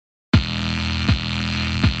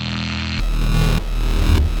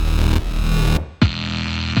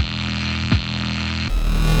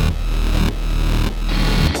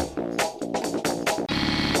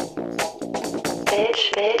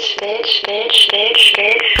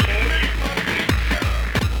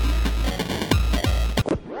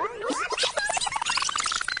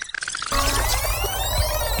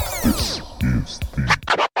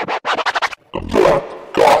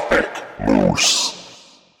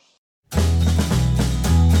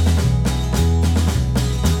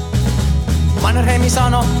Mannerheimi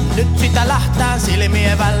sano, nyt sitä lähtää,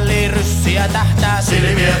 silmien väliin ryssiä tähtää.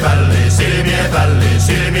 Silmien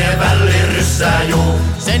väliin ryssää juu.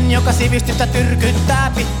 Sen joka sivistystä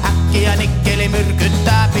tyrkyttääpi, äkkiä nikkeli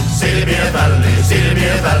myrkyttääpi. Silmien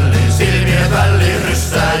väliin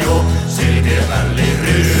ryssää juu. Silmien väliin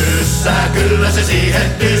ryssää, kyllä se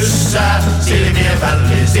siihen tyssää. Silmien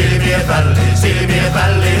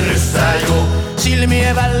väliin ryssää juu.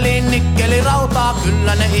 Silmien väliin nikkeli rautaa,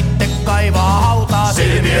 kyllä ne itse kaivaa hautaa.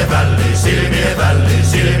 Silmien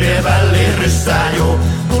väliin ryssää juu.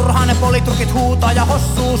 Turhaan ne politrukit huutaa ja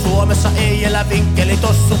hossuu, Suomessa ei elä vinkkeli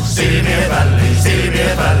tossu. Silmien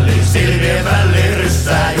väliin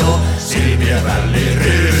ryssää juu. Silmien väliin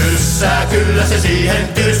ryssää, kyllä se siihen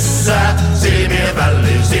tyssää. Silmien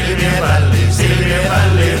väliin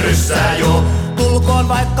ryssää juu. Tulkoon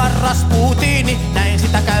vaikka Rasputiini, näin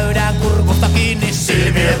sitä käydään kurkusta kiinni.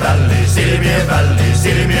 Silmien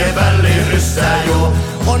väliin ryssää juu.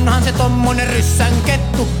 Onhan se tommonen ryssän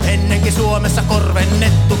kettu, ennenkin Suomessa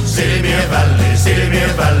korvennettu. Silmien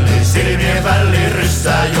väliin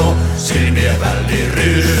ryssää juu. Silmien väliin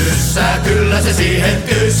ryssää, kyllä se siihen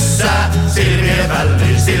tyssää. Silmien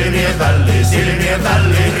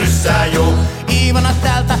väliin ryssää juu. Iivana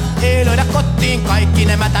täältä ei löydä kotiin, kaikki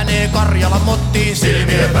ne mätänee Karjalan mottiin.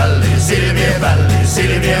 Silmien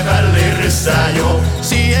väliin ryssää juu.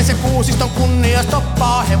 Siihen se kuusiston kunnia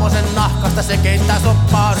stoppaa, hevosen nahkasta se keittää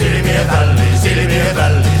soppaa. Silmien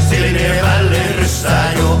väliin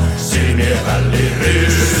ryssää juu. Silmien väliin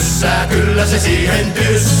ryssää, kyllä se siihen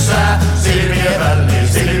tyssää. Silmien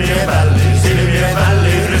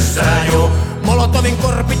väliin ryssää juu. Molotovin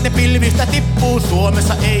korpit ne pilvistä tippuu,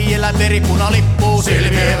 Suomessa ei elä veripuna lippuu.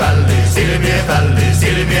 Silmien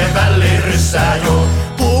väliin ryssää juu.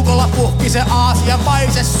 Puukolla puhki se Aasian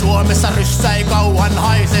paise, Suomessa ryssä ei kauan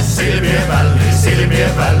haise. Silmien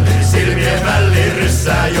väliin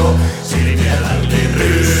ryssää juu. Silmien väliin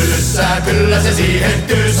ryssää, kyllä se siihen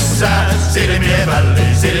tyssää. Silmien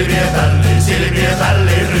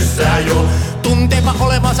väliin ryssää juu. Tunteepa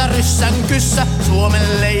olevansa ryssän kyssä,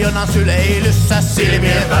 Suomen leijonan syleilyssä.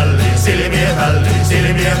 Silmien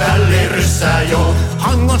väliin ryssää juu.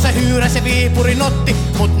 Hangon se hyyrä se Viipurin otti,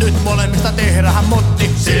 mut nyt molemmista tehdään motti.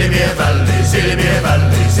 Silmien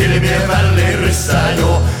väliin ryssää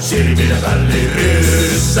juu. Silmien väliin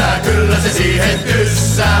ryssää, kyllä se siihen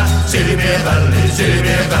tyssää. Silmien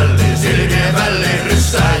väliin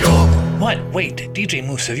ryssää juu. What? Wait, DJ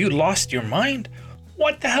Moose, have you lost your mind?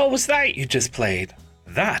 What the hell was that you just played?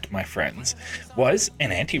 That, my friends, was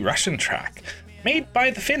an anti-Russian track made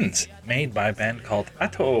by the Finns, made by a band called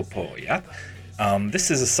Atopojat. This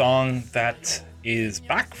is a song that is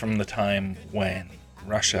back from the time when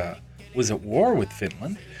Russia was at war with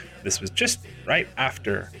Finland. This was just right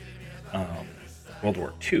after World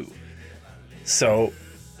War II. So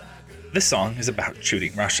this song is about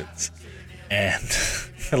shooting Russians. And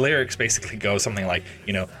the lyrics basically go something like,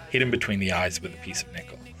 hit him between the eyes with a piece of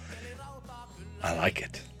nickel. I like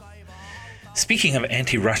it. Speaking of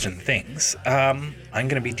anti-Russian things, I'm going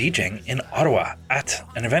to be DJing in Ottawa at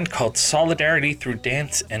an event called Solidarity Through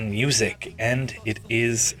Dance and Music. And it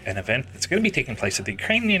is an event that's going to be taking place at the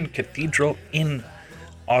Ukrainian Cathedral in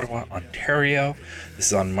Ottawa, Ontario. This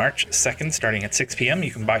is on March 2nd, starting at 6 p.m.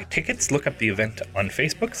 You can buy tickets. Look up the event on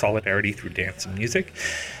Facebook, Solidarity Through Dance and Music.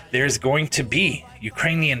 There's going to be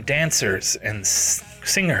Ukrainian dancers and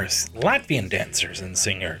singers, Latvian dancers and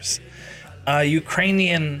singers, a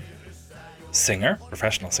Ukrainian singer,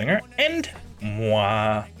 professional singer, and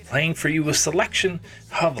moi, playing for you a selection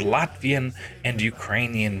of Latvian and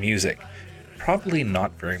Ukrainian music. Probably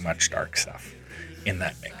not very much dark stuff in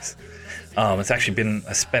that mix. It's actually been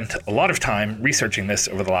spent a lot of time researching this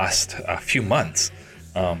over the last few months.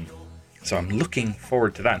 So I'm looking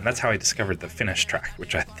forward to that. And that's how I discovered the Finnish track,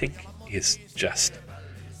 which I think is just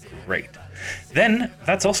great. Then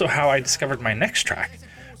that's also how I discovered my next track,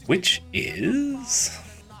 which is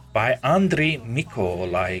by Andriy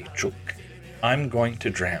Mykolaichuk, I'm Going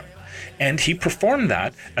to Drown. And he performed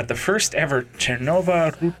that at the first ever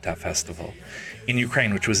Chernova Ruta festival in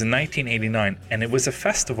Ukraine, which was in 1989. And it was a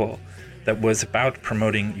festival that was about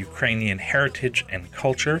promoting Ukrainian heritage and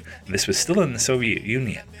culture. And this was still in the Soviet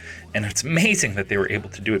Union. And it's amazing that they were able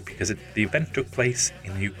to do it because the event took place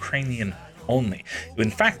in Ukrainian only.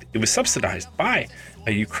 In fact, it was subsidized by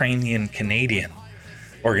a Ukrainian-Canadian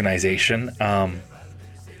organization.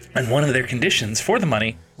 And one of their conditions for the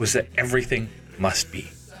money was that everything must be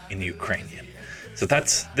in Ukrainian. So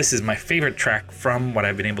this is my favorite track from what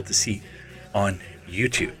I've been able to see on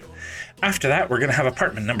YouTube. After that, we're going to have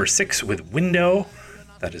apartment number 6 with Window.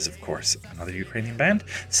 That is, of course, another Ukrainian band.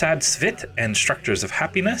 Sad Svit and Structures of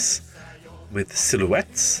Happiness. with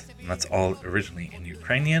Silhouettes, and that's all originally in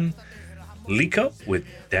Ukrainian. Liko with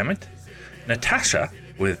Dammit. Natasha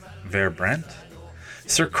with Verbrandt.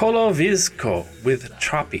 Circolo Vizco with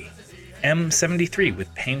Choppy. M73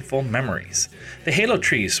 with Painful Memories. The Halo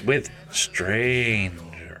Trees with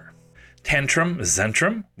Stranger. Tantrum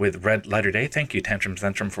Zentrum with Red Letter Day. Thank you, Tantrum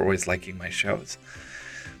Zentrum, for always liking my shows.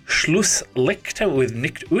 Schlusslicht with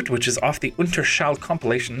Nicht Ut, which is off the Unterschall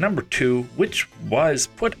compilation number 2, which was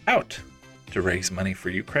put out to raise money for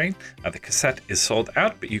Ukraine. The cassette is sold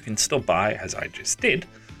out, but you can still buy, as I just did,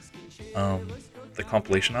 the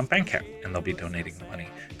compilation on Bandcamp, and they'll be donating the money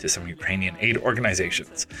to some Ukrainian aid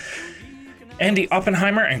organizations. Andy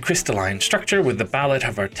Oppenheimer and Crystalline Structure with the Ballad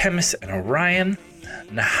of Artemis and Orion.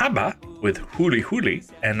 Nahaba with Huli Huli,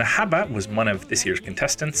 and Nahaba was one of this year's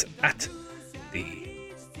contestants at the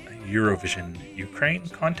Eurovision Ukraine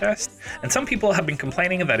contest, and some people have been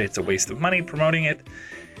complaining that it's a waste of money promoting it.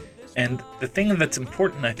 And the thing that's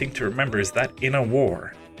important, I think, to remember is that in a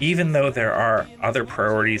war, even though there are other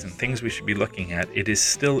priorities and things we should be looking at, it is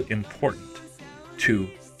still important to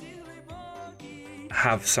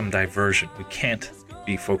have some diversion. We can't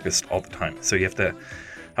be focused all the time, so you have to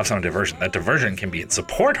have some diversion. That diversion can be in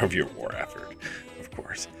support of your war effort, of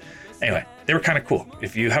course. Anyway, they were kind of cool.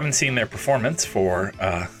 If you haven't seen their performance for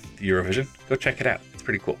the Eurovision, go check it out. It's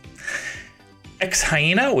pretty cool. Ex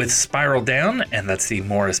Hyena with Spiral Down, and that's the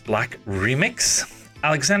Morris Black remix.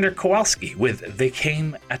 Alexander Kowalski with They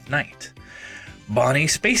Came at Night. Bonnie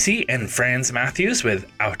Spacey and Franz Matthews with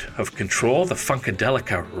Out of Control, the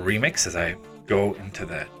Funkadelica remix, as I go into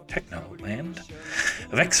the techno land.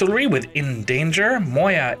 Vexillery with In Danger.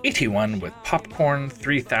 Moya 81 with Popcorn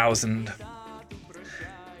 3000.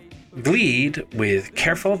 Gleed with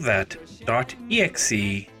Careful That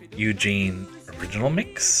 .exe Eugene original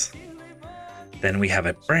mix. Then we have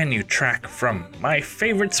a brand new track from my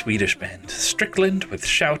favorite Swedish band, Strickland with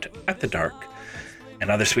Shout at the Dark.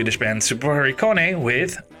 Another Swedish band, Supericone,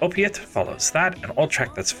 with Opiate follows that, an old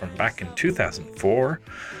track that's from back in 2004.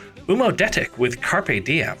 Umodetic with Carpe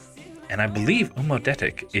Diem, and I believe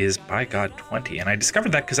Umodetic is By God 20, and I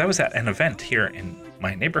discovered that because I was at an event here in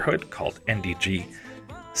my neighborhood called NDG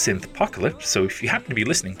Synthpocalypse, so if you happen to be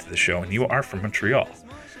listening to the show and you are from Montreal,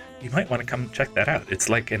 you might want to come check that out. It's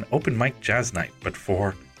like an open mic jazz night, but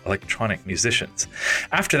for electronic musicians.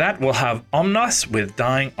 After that, we'll have Omnos with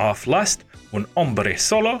Dying Off Lust, Un Hombre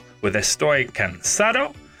Solo with Estoy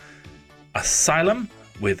Cansado, Asylum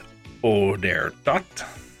with Oder Dot,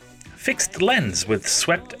 Fixed Lens with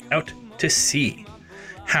Swept Out to Sea,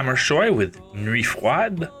 Hammershoy with Nuit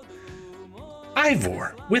Froide,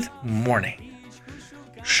 Ivor with Morning,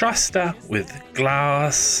 Shasta with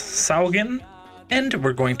Glas Saugen, and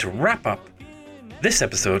we're going to wrap up this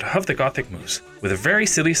episode of the Gothic Moose with a very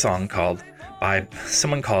silly song by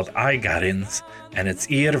someone called Aigarins, and it's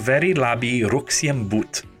Ir Veri Labi Ruxiem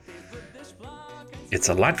But. It's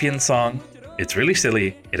a Latvian song. It's really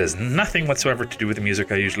silly. It has nothing whatsoever to do with the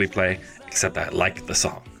music I usually play, except I like the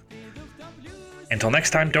song. Until next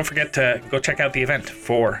time, don't forget to go check out the event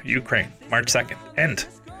for Ukraine, March 2nd, and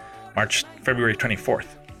February 24th.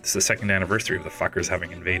 This is the second anniversary of the fuckers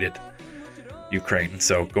having invaded Ukraine,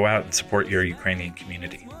 so go out and support your Ukrainian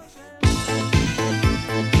community.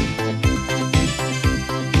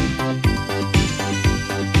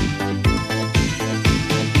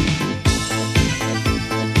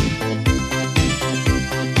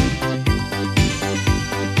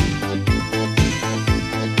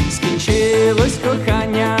 Скінчилось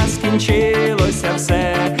кохання, скінчилося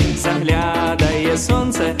все, заглядає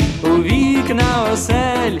сонце у вікна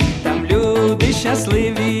осель, там люди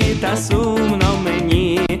щасливі та сумно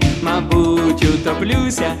мені, мабуть,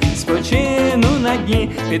 утоплюся, спочину на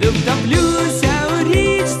дні, піду втоплюся у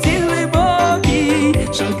річці глибокій,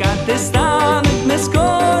 шукати стануть, не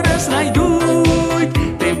скоро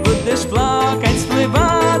знайдуть, ти будеш плакать,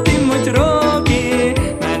 спливатимуть роки,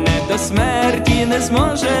 мене до смерті не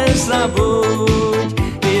зможеш забудь,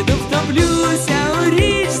 піду втоплюся у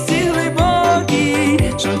річці глибокій,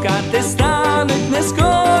 шукати стануть, не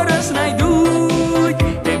скоро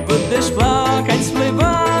знайдуть, ти будеш плакать,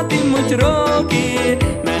 спливатимуть роки,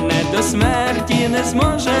 мене до смерті не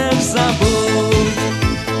зможеш забудь.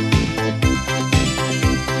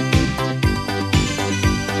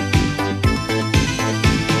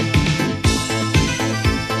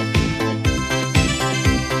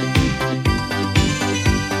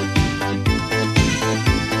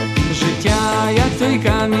 Як той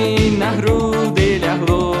камінь на груди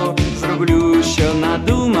лягло, зроблю, що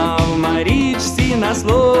надумав, Марічці на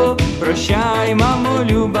зло. Прощай, мамо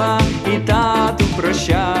люба, і тату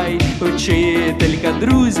прощай, учителька,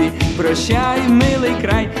 друзі, прощай, милий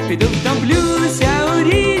край, піду втоплюся у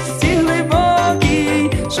річці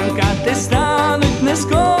глибокій, шукати стануть, не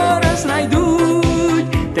скоро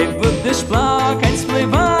знайдуть, ти будеш плакать,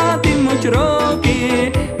 спливатимуть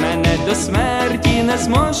роки, мене до смерті не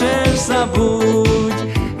зможеш забудь.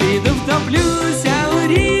 Піду втоплюся у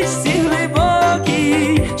річці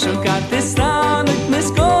глибокій, шукати стануть, не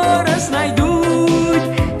скоро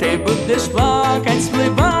знайдуть, ти будеш плакать,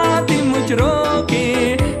 спливатимуть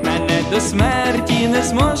роки, мене до смерті не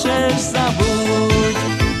зможеш забудь.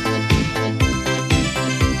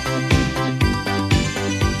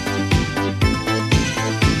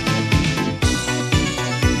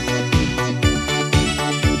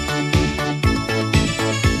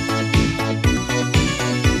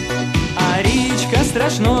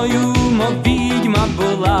 Страшною, мов відьма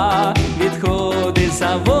була, відходи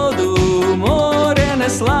за воду море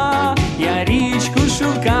несла. Я річку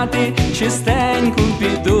шукати, чистеньку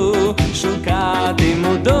піду,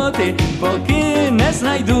 шукатиму доти, поки не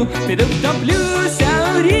знайду. Піду втоплюся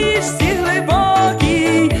у річці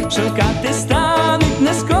глибокій, шукати стануть,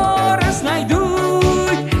 не скоро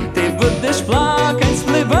знайдуть, ти будеш плакать,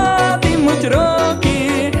 спливатимуть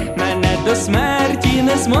роки, мене до смерті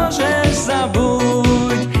не зможеш забудь.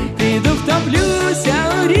 Піду втоплюся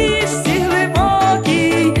у річці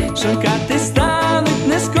глибокій, шукати стануть,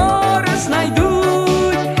 не скоро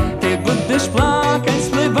знайдуть, ти будеш плакать,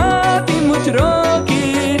 спливатимуть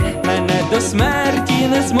роки, мене до смерті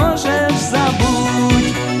не зможеш забудь.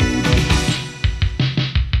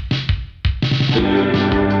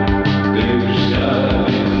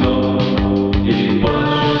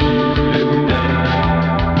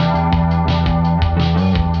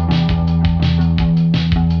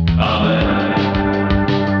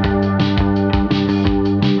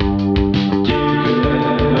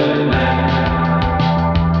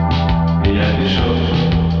 Я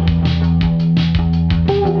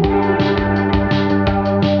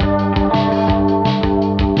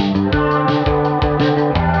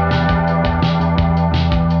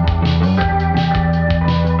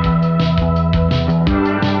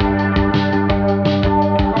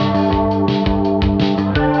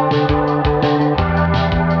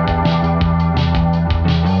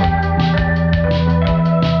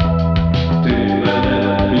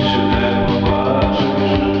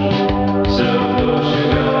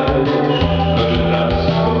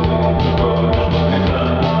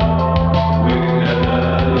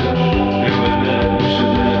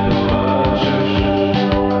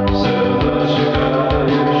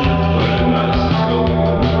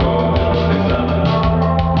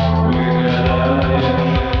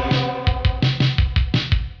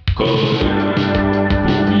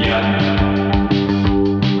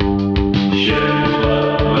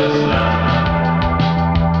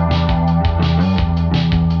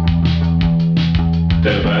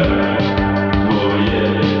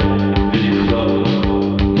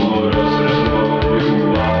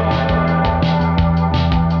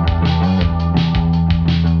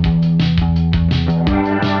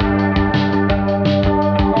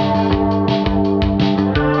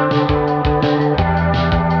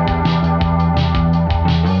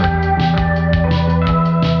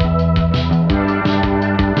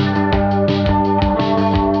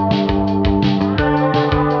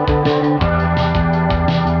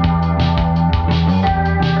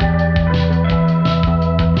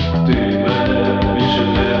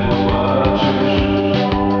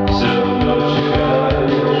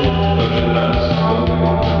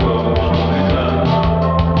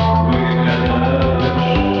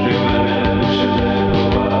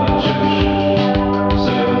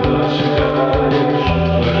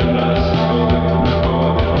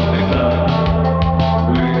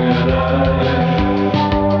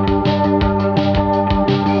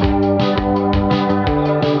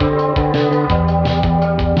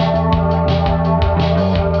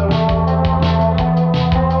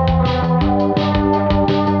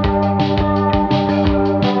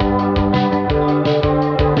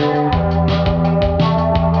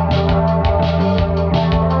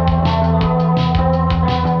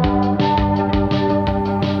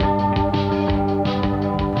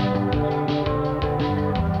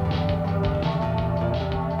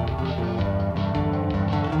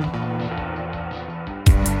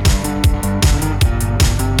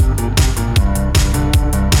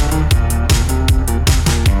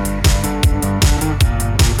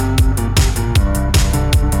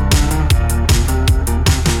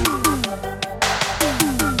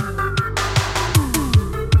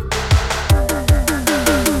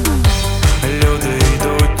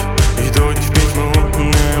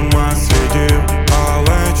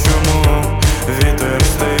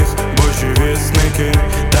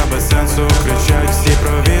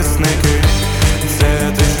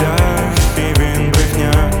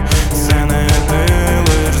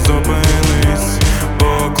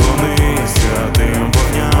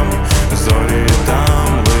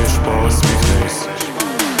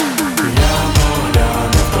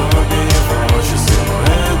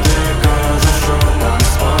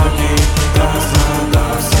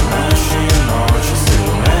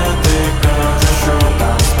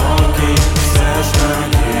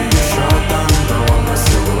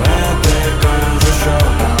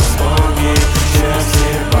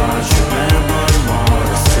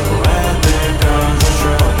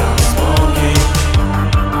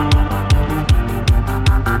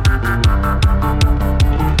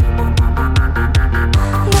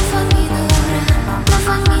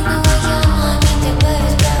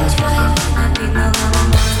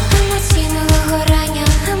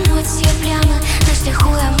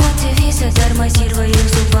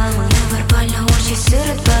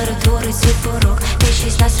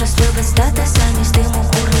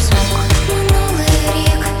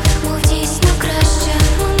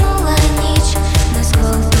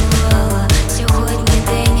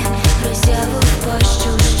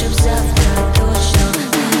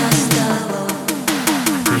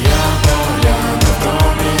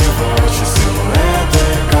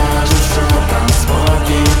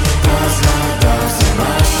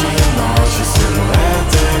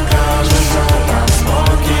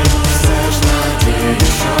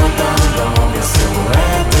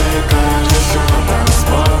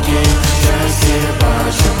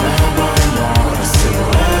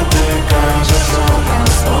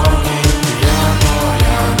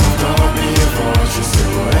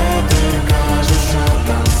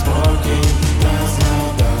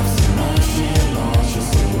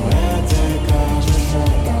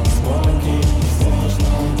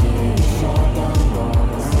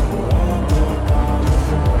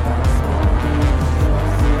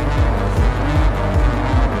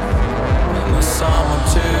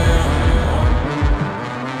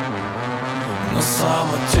на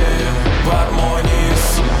самоті, в гармонії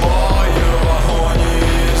з собою, в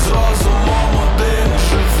агонії з розумом один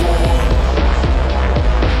живу.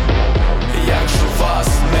 Якщо вас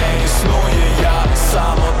не існує, я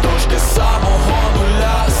самотужки самого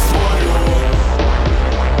нуля створю.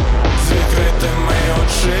 З відкритими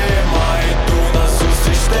очима йду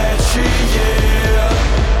назустріч течії.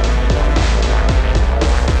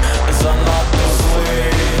 Занадто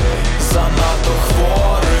злий, занадто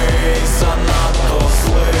хворий, занадто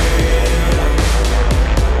злий.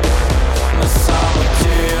 На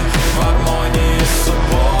самоті, в гармонії з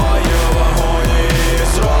собою, в агонії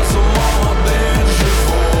з розумом один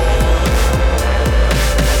живу.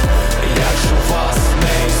 Якщо вас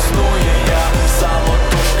не існує, я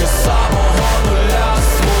самотужки самого нуля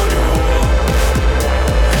створю.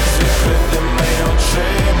 З відкритими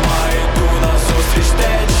очима йду назустріч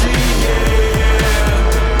течії.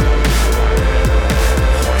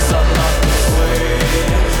 Занадто злий,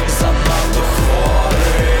 занадто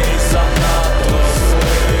хворий, занадто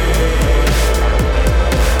злий.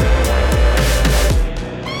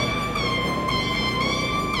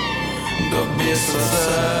 До біса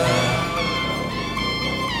це,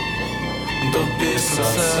 до біса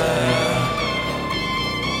це,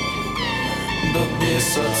 до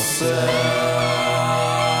біса це.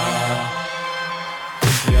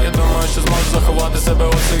 Я думаю, що зможу заховати себе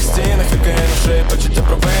у цих стінах, відкинувши почуття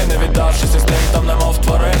провини, віддавшись інстинктам, немов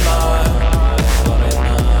тварина.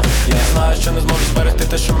 Я знаю, що не зможу зберегти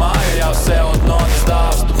те, що маю. Я все одно не здав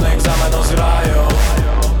вступний екзамен, озираю.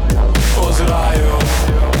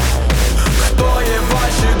 Хто є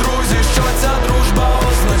ваші друзі, що ця дружба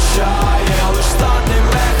означає? Лиш статний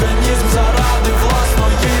механізм заради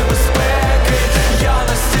власної безпеки. Я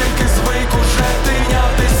настільки звик уже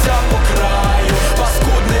тинятися по краю.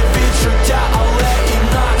 Паскудне відчуття, але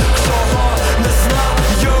інакшого не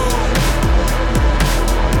знаю.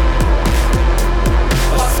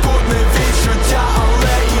 Паскудне відчуття,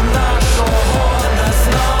 але інакшого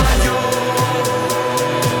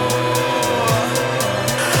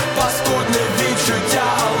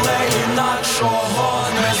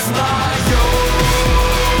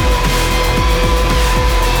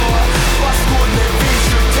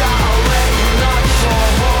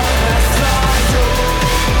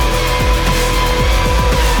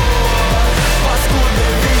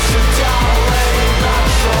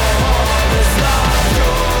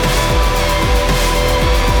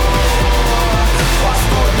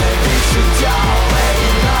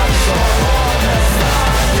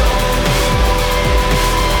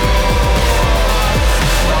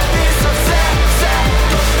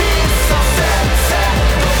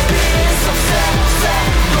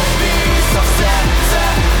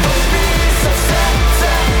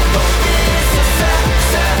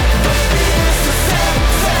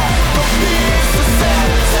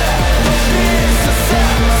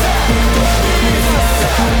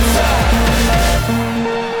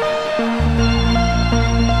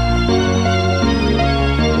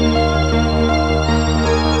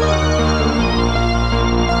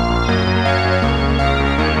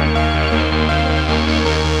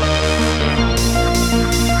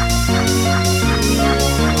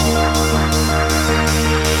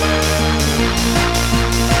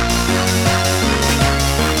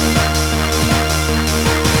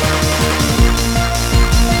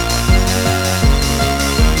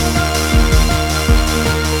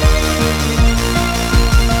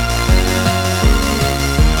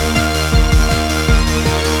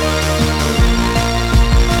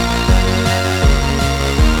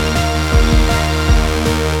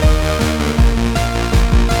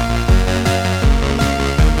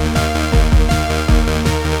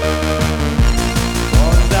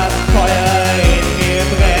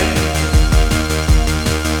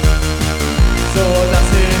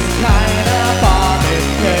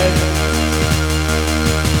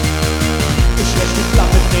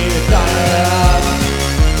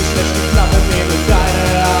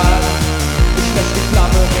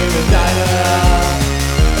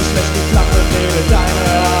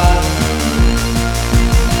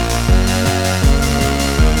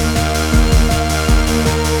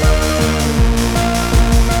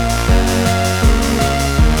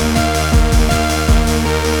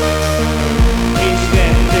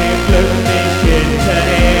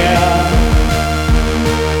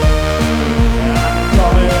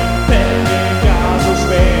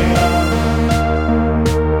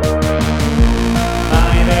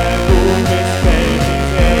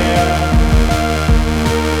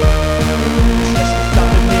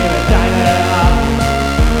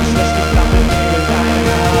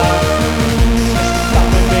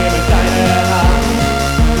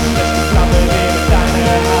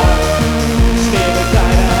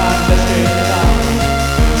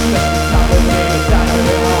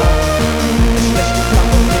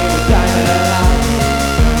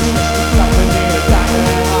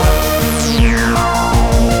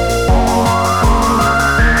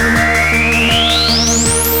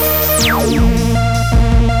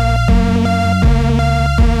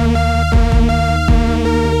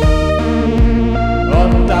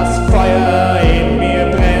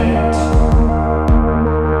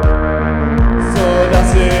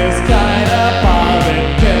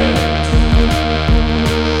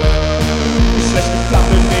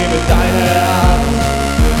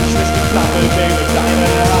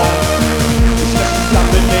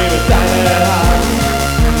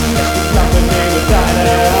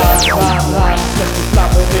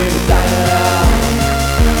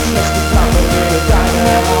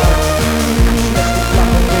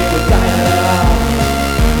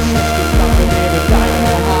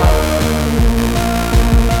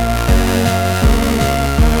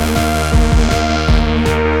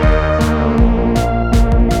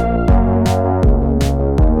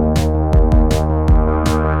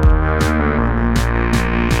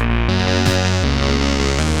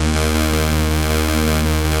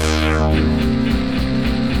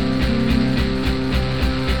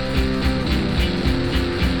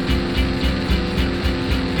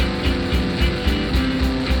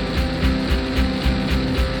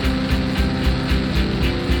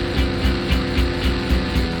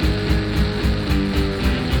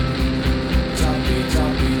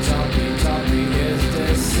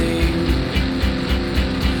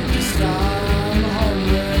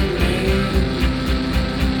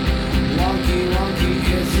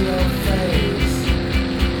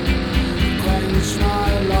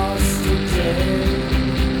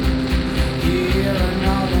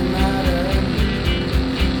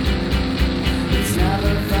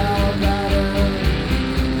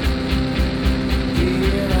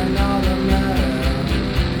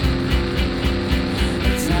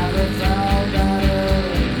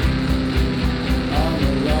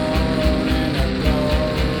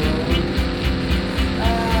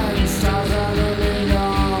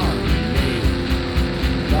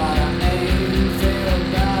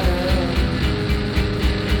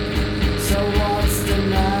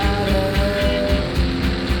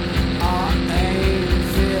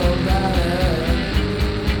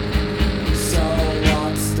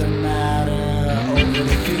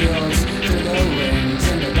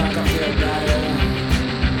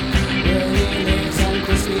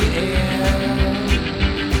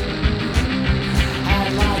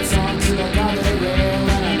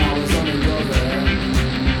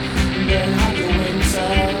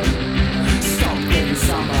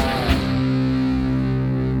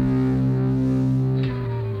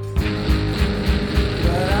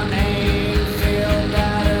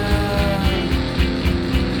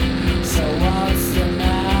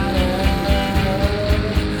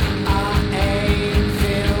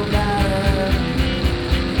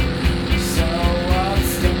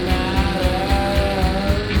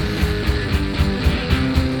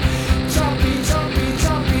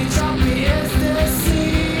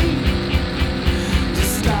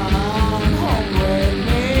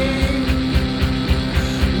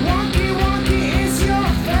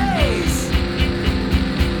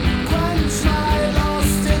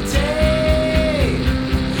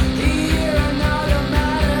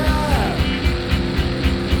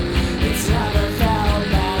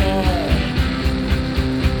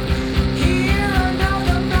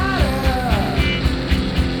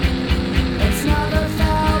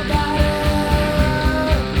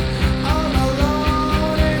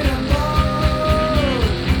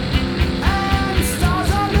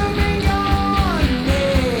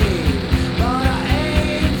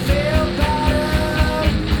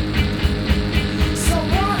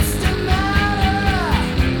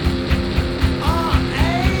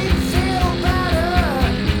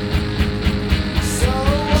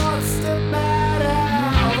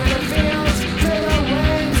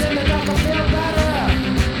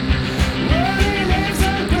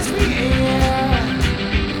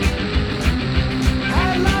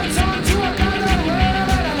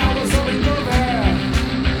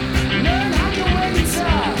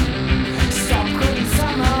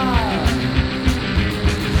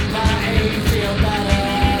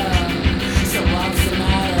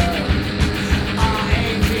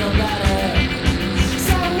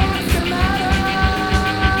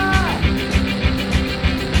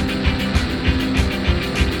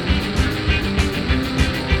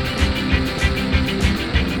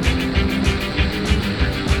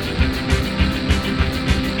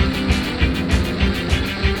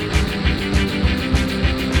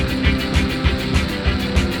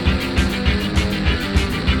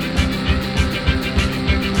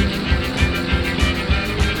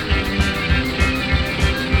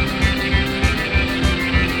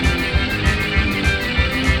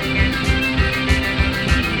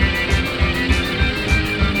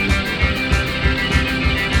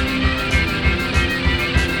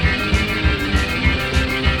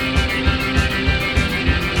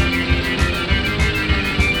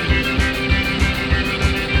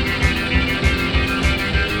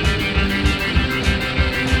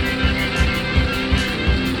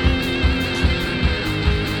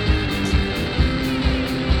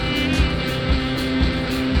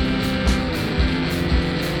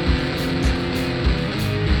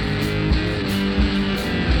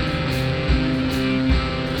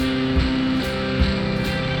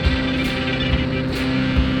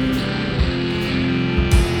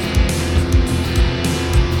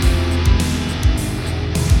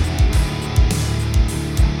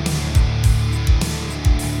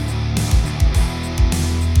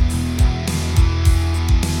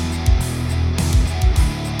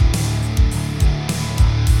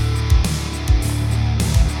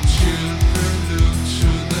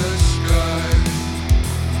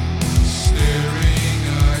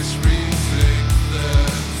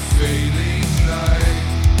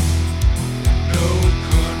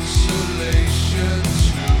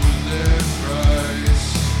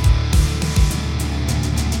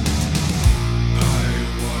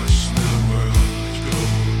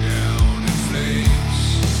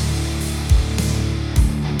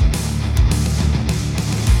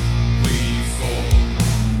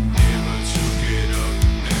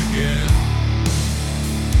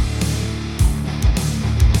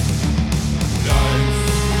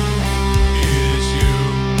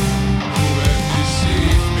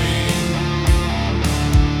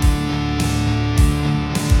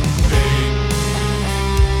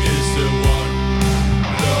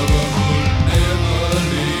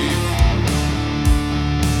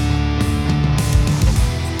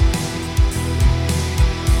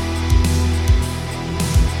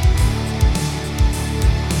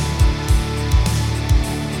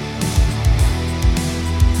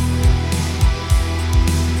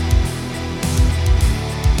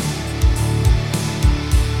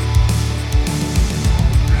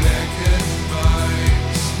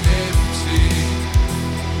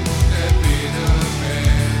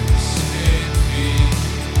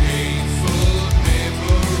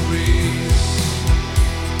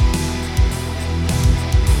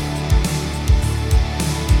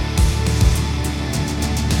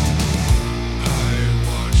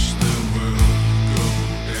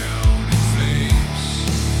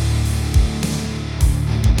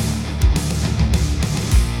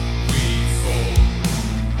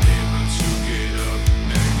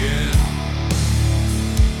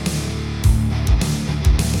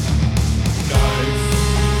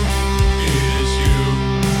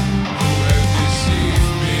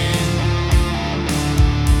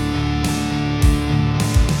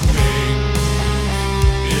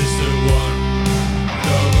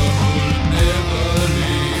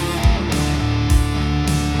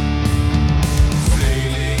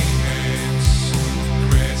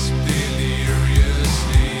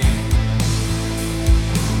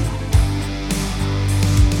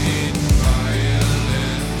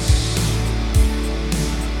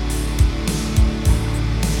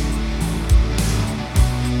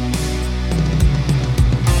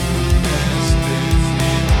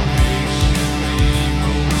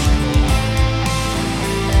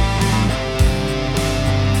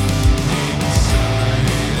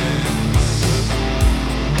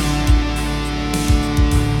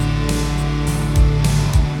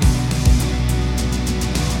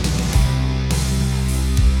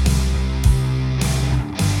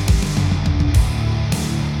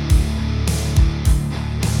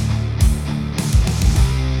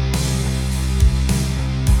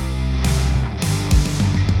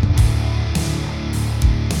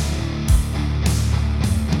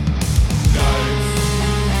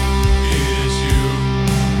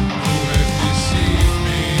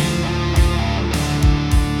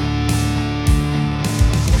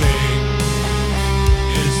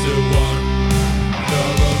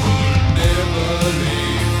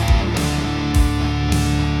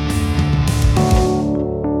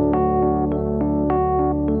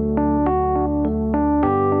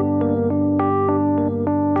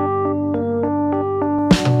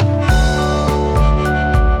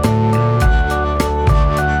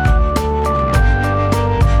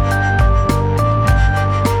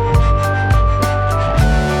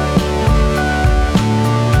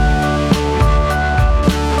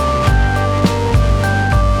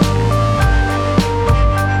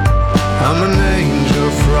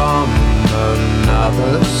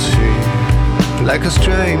like a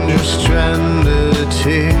stranger stranded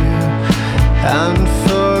here, and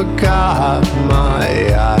forgot my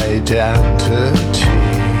identity.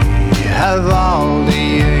 Have all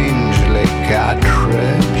the angelic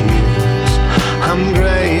attributes. I'm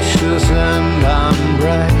gracious and I'm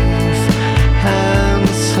brave, and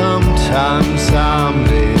sometimes I'm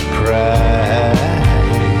depraved.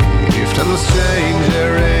 I'm a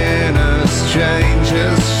stranger in a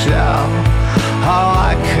stranger's shell. How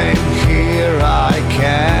I came here I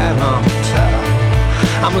cannot tell.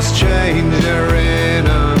 I'm a stranger in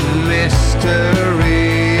a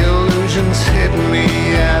mystery. Illusions hit me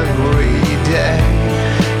every day,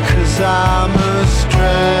 'cause I'm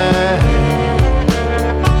astray.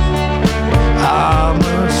 I'm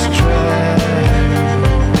astray.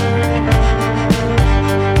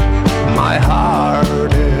 My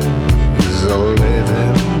heart is a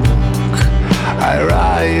living book. I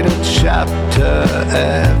write a chapter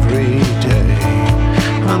every day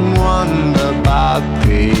and wonder about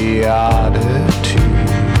the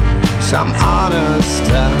attitudes. I'm honest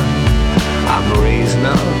and I'm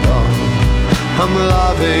reasonable. I'm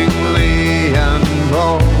lovingly and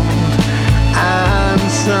bold, and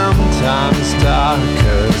sometimes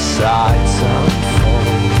darker sides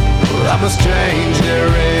unfold. I'm a stranger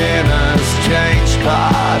in a strange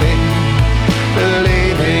party,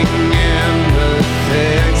 believing in the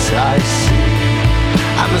things I see.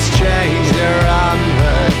 I'm a stranger on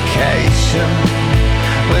vacation,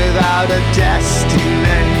 without a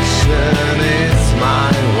destination. It's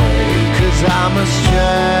my way, 'cause I'm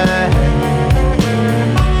astray.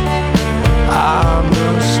 I'm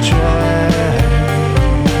astray.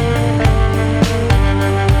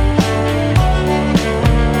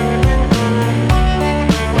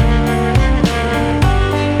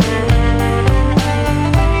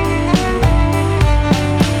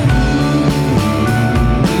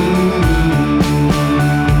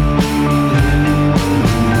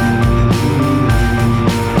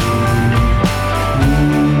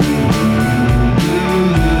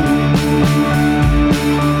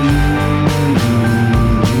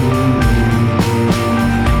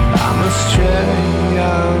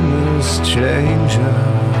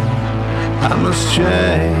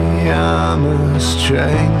 I'm a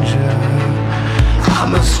stranger.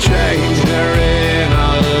 I'm a stranger in a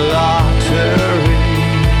lottery.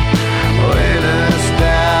 Winners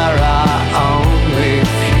there are only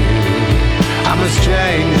few. I'm a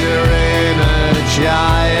stranger in a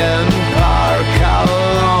giant park.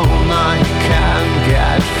 Alone I can't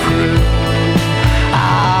get through.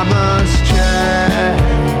 I'm a stranger.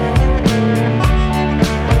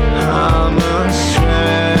 I'm a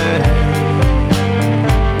stranger.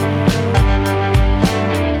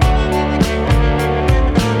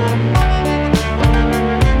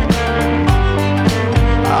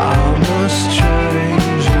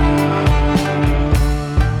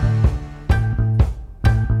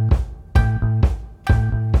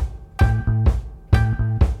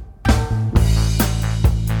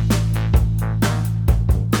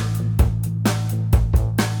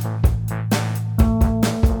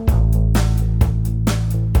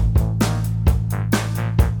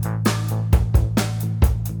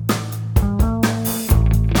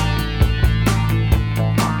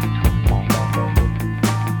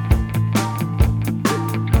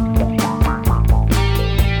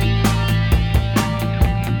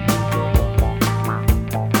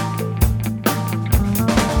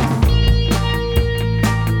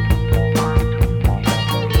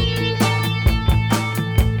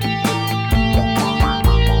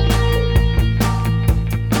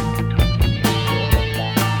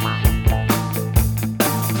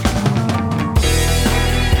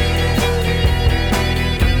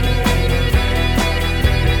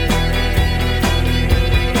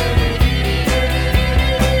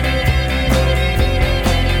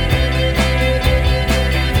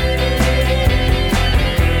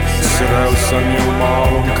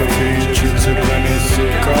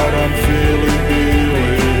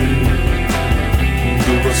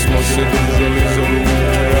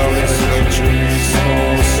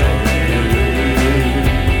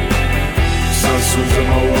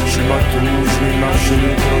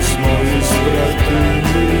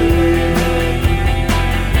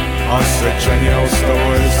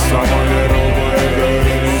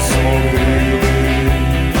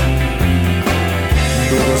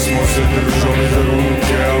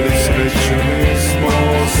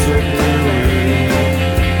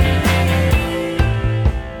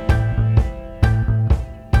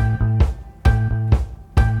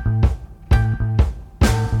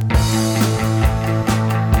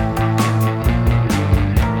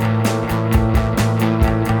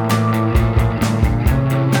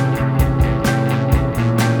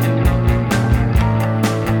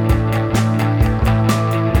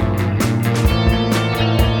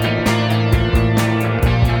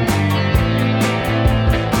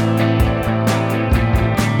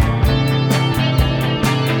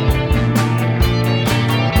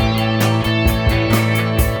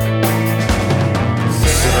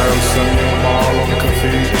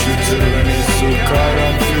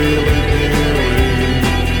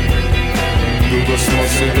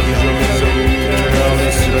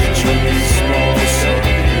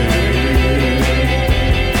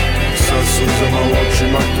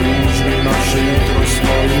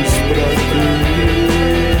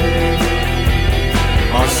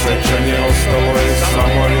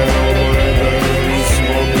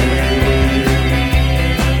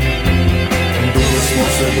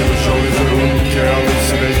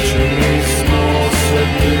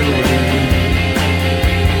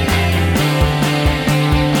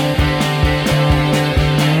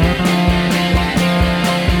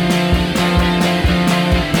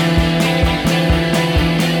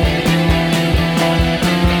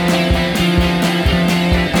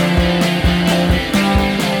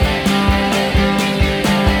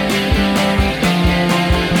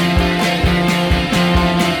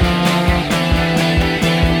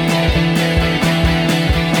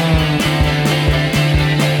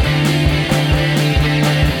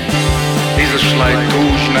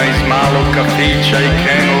 priča i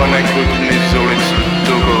krenula nekud niz ulicu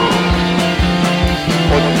dugu.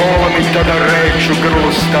 Od bola mi tada reč u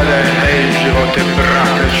grlu stade, hej živote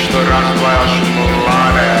brate što razdvajaš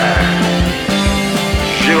mlade.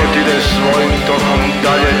 Život ide svojim tokom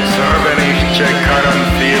dalje, crvenih će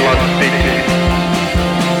karanfila biti.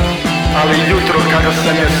 Ali jutro kada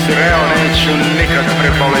sam je sreo neću nikad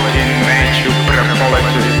preboleti, neću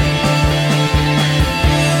preboleti.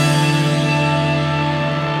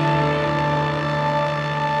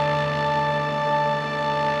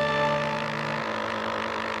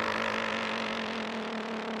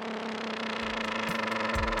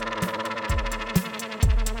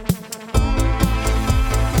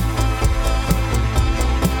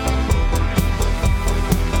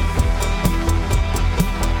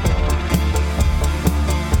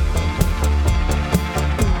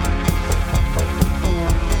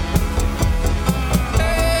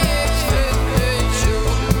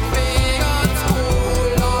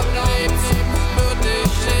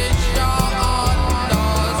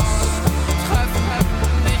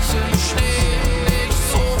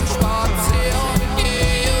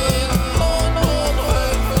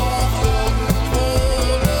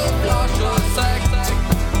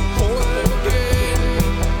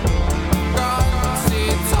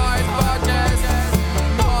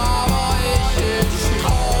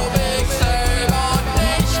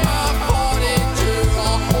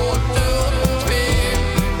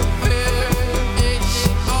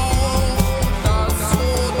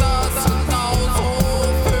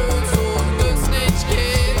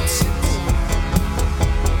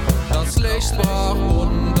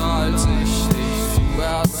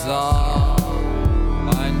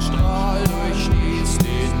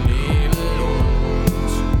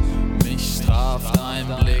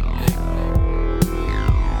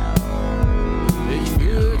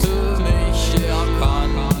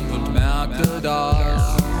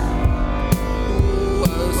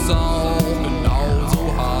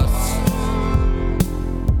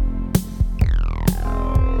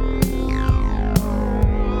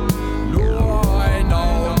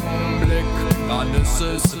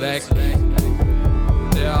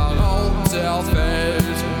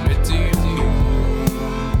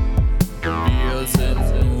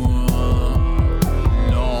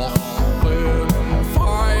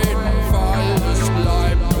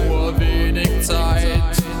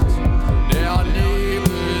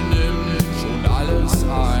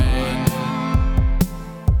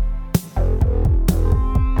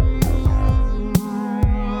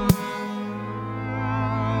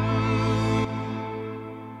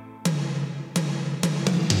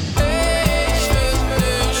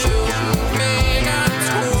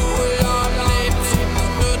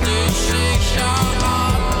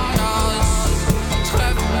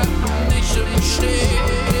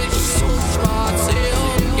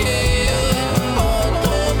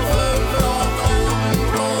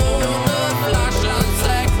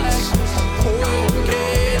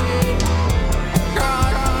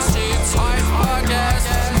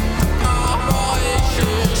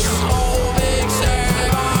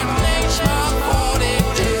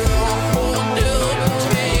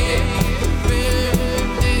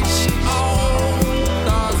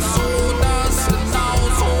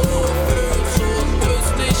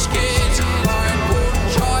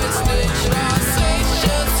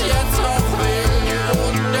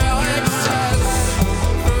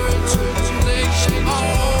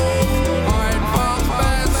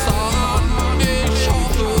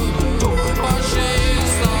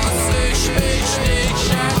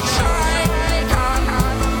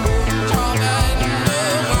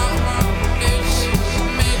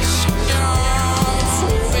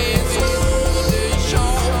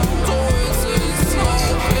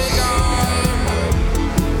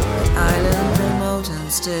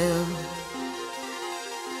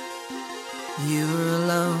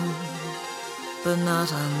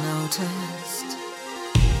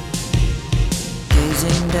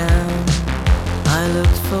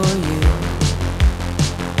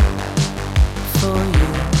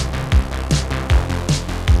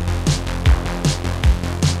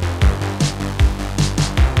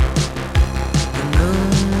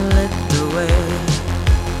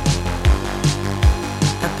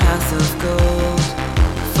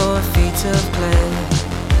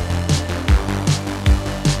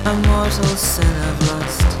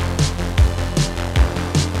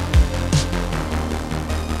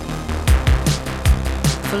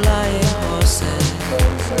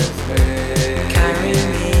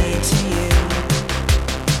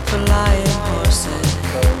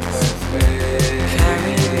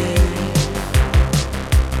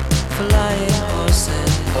 Flying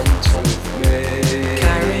horses, come with me.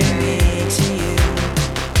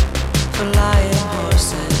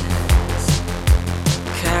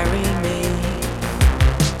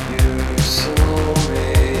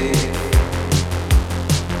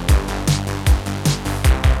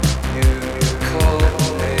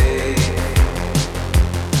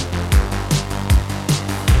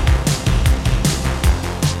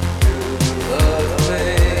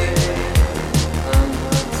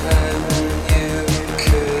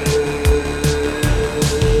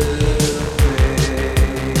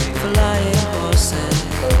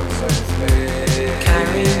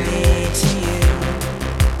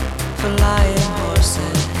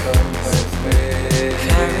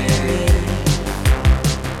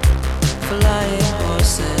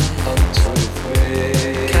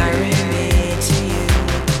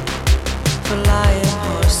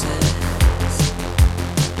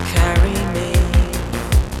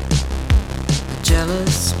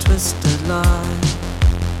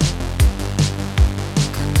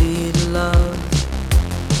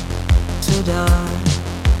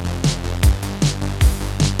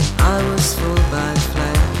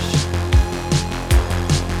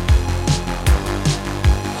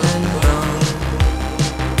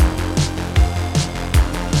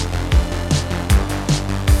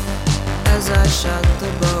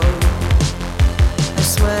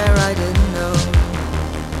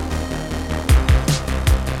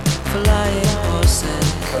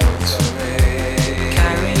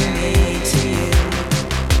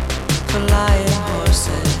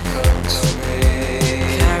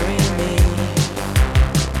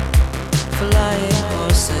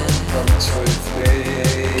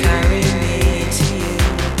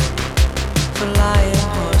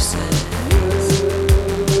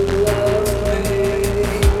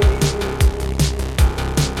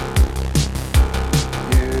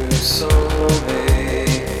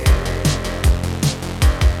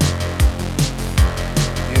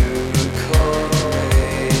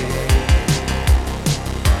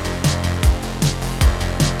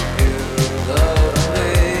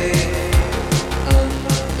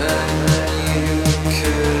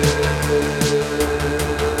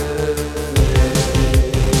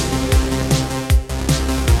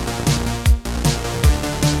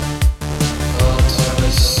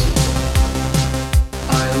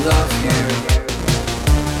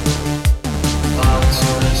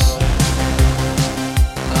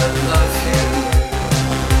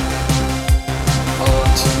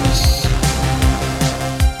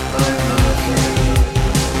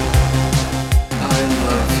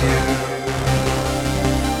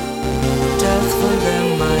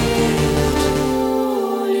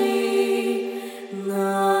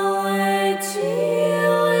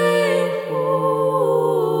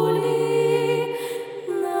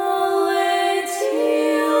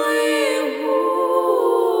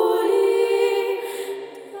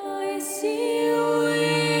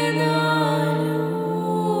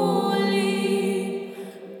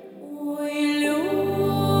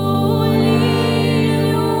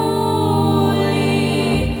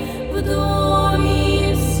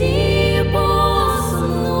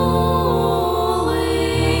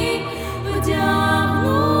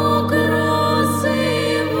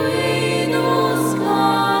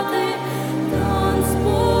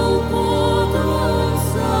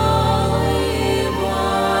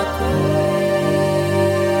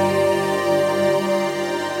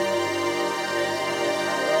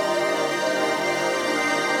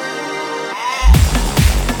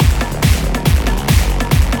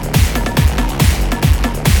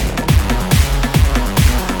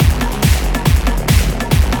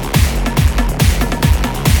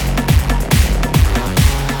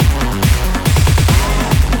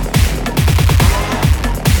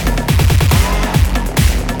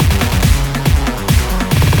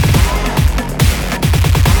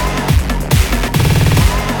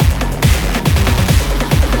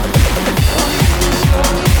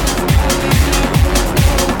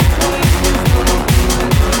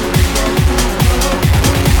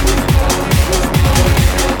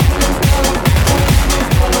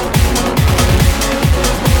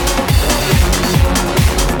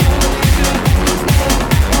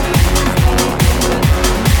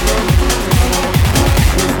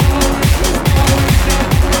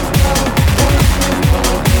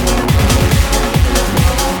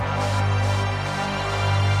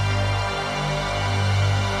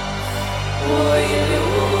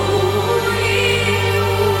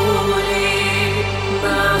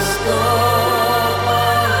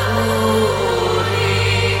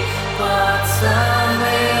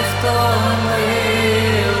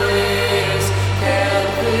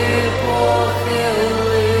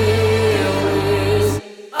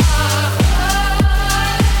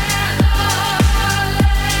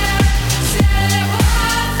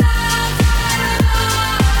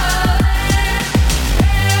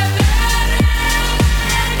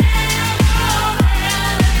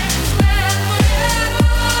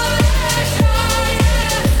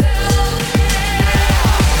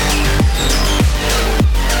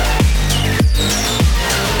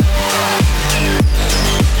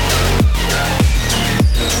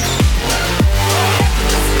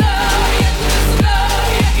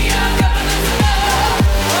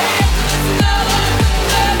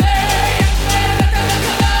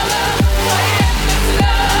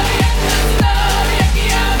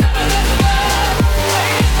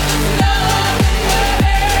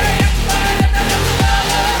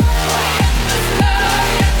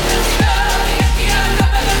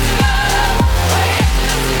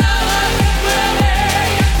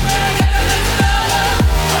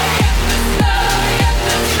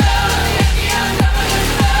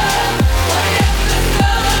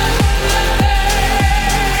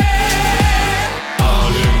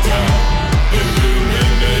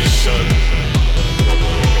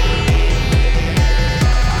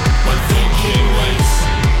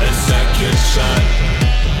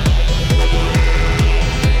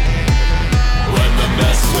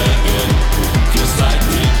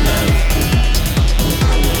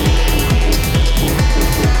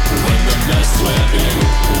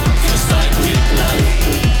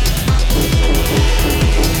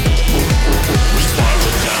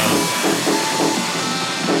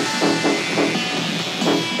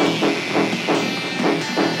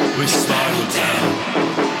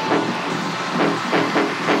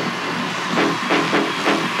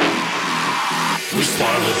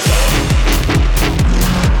 spiral down.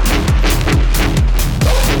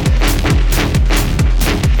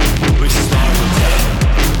 We spiral down.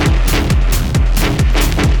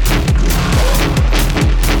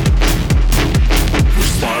 We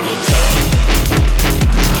spiral down.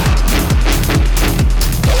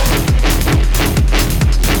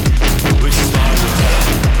 We spiral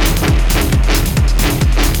down.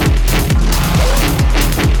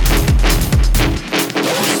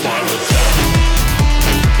 We spiral down.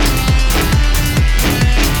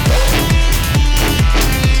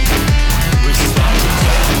 We spiral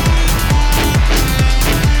down.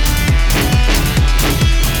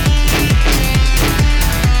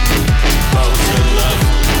 Mountain love,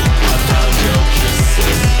 I found your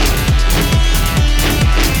kisses.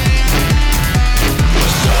 The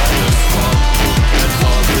shadows fall and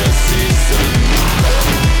haunt the season.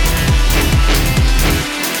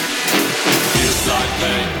 It feels like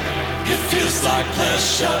pain, it feels like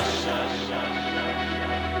pleasure.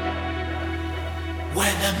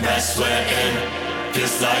 When the mess we're in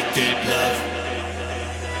feels like deep love.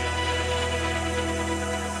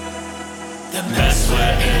 The mess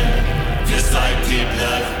we're in feels like deep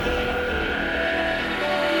love.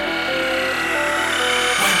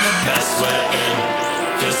 When the mess we're in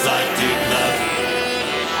feels like deep love.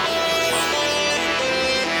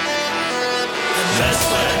 The mess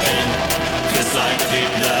we're in feels like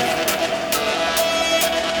deep love.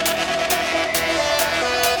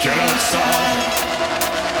 Get outside,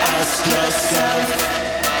 ask yourself.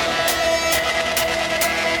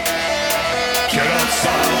 Get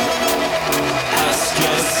outside, ask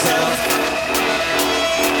yourself.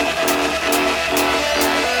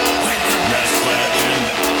 When the mess we're in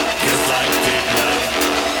feels like deep love.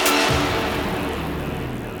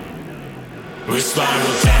 We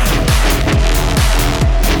spiral down.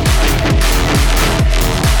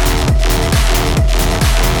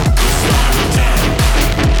 We spiral down.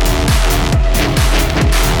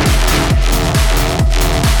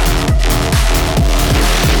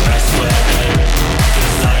 The mess we're in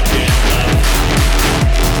feels like deep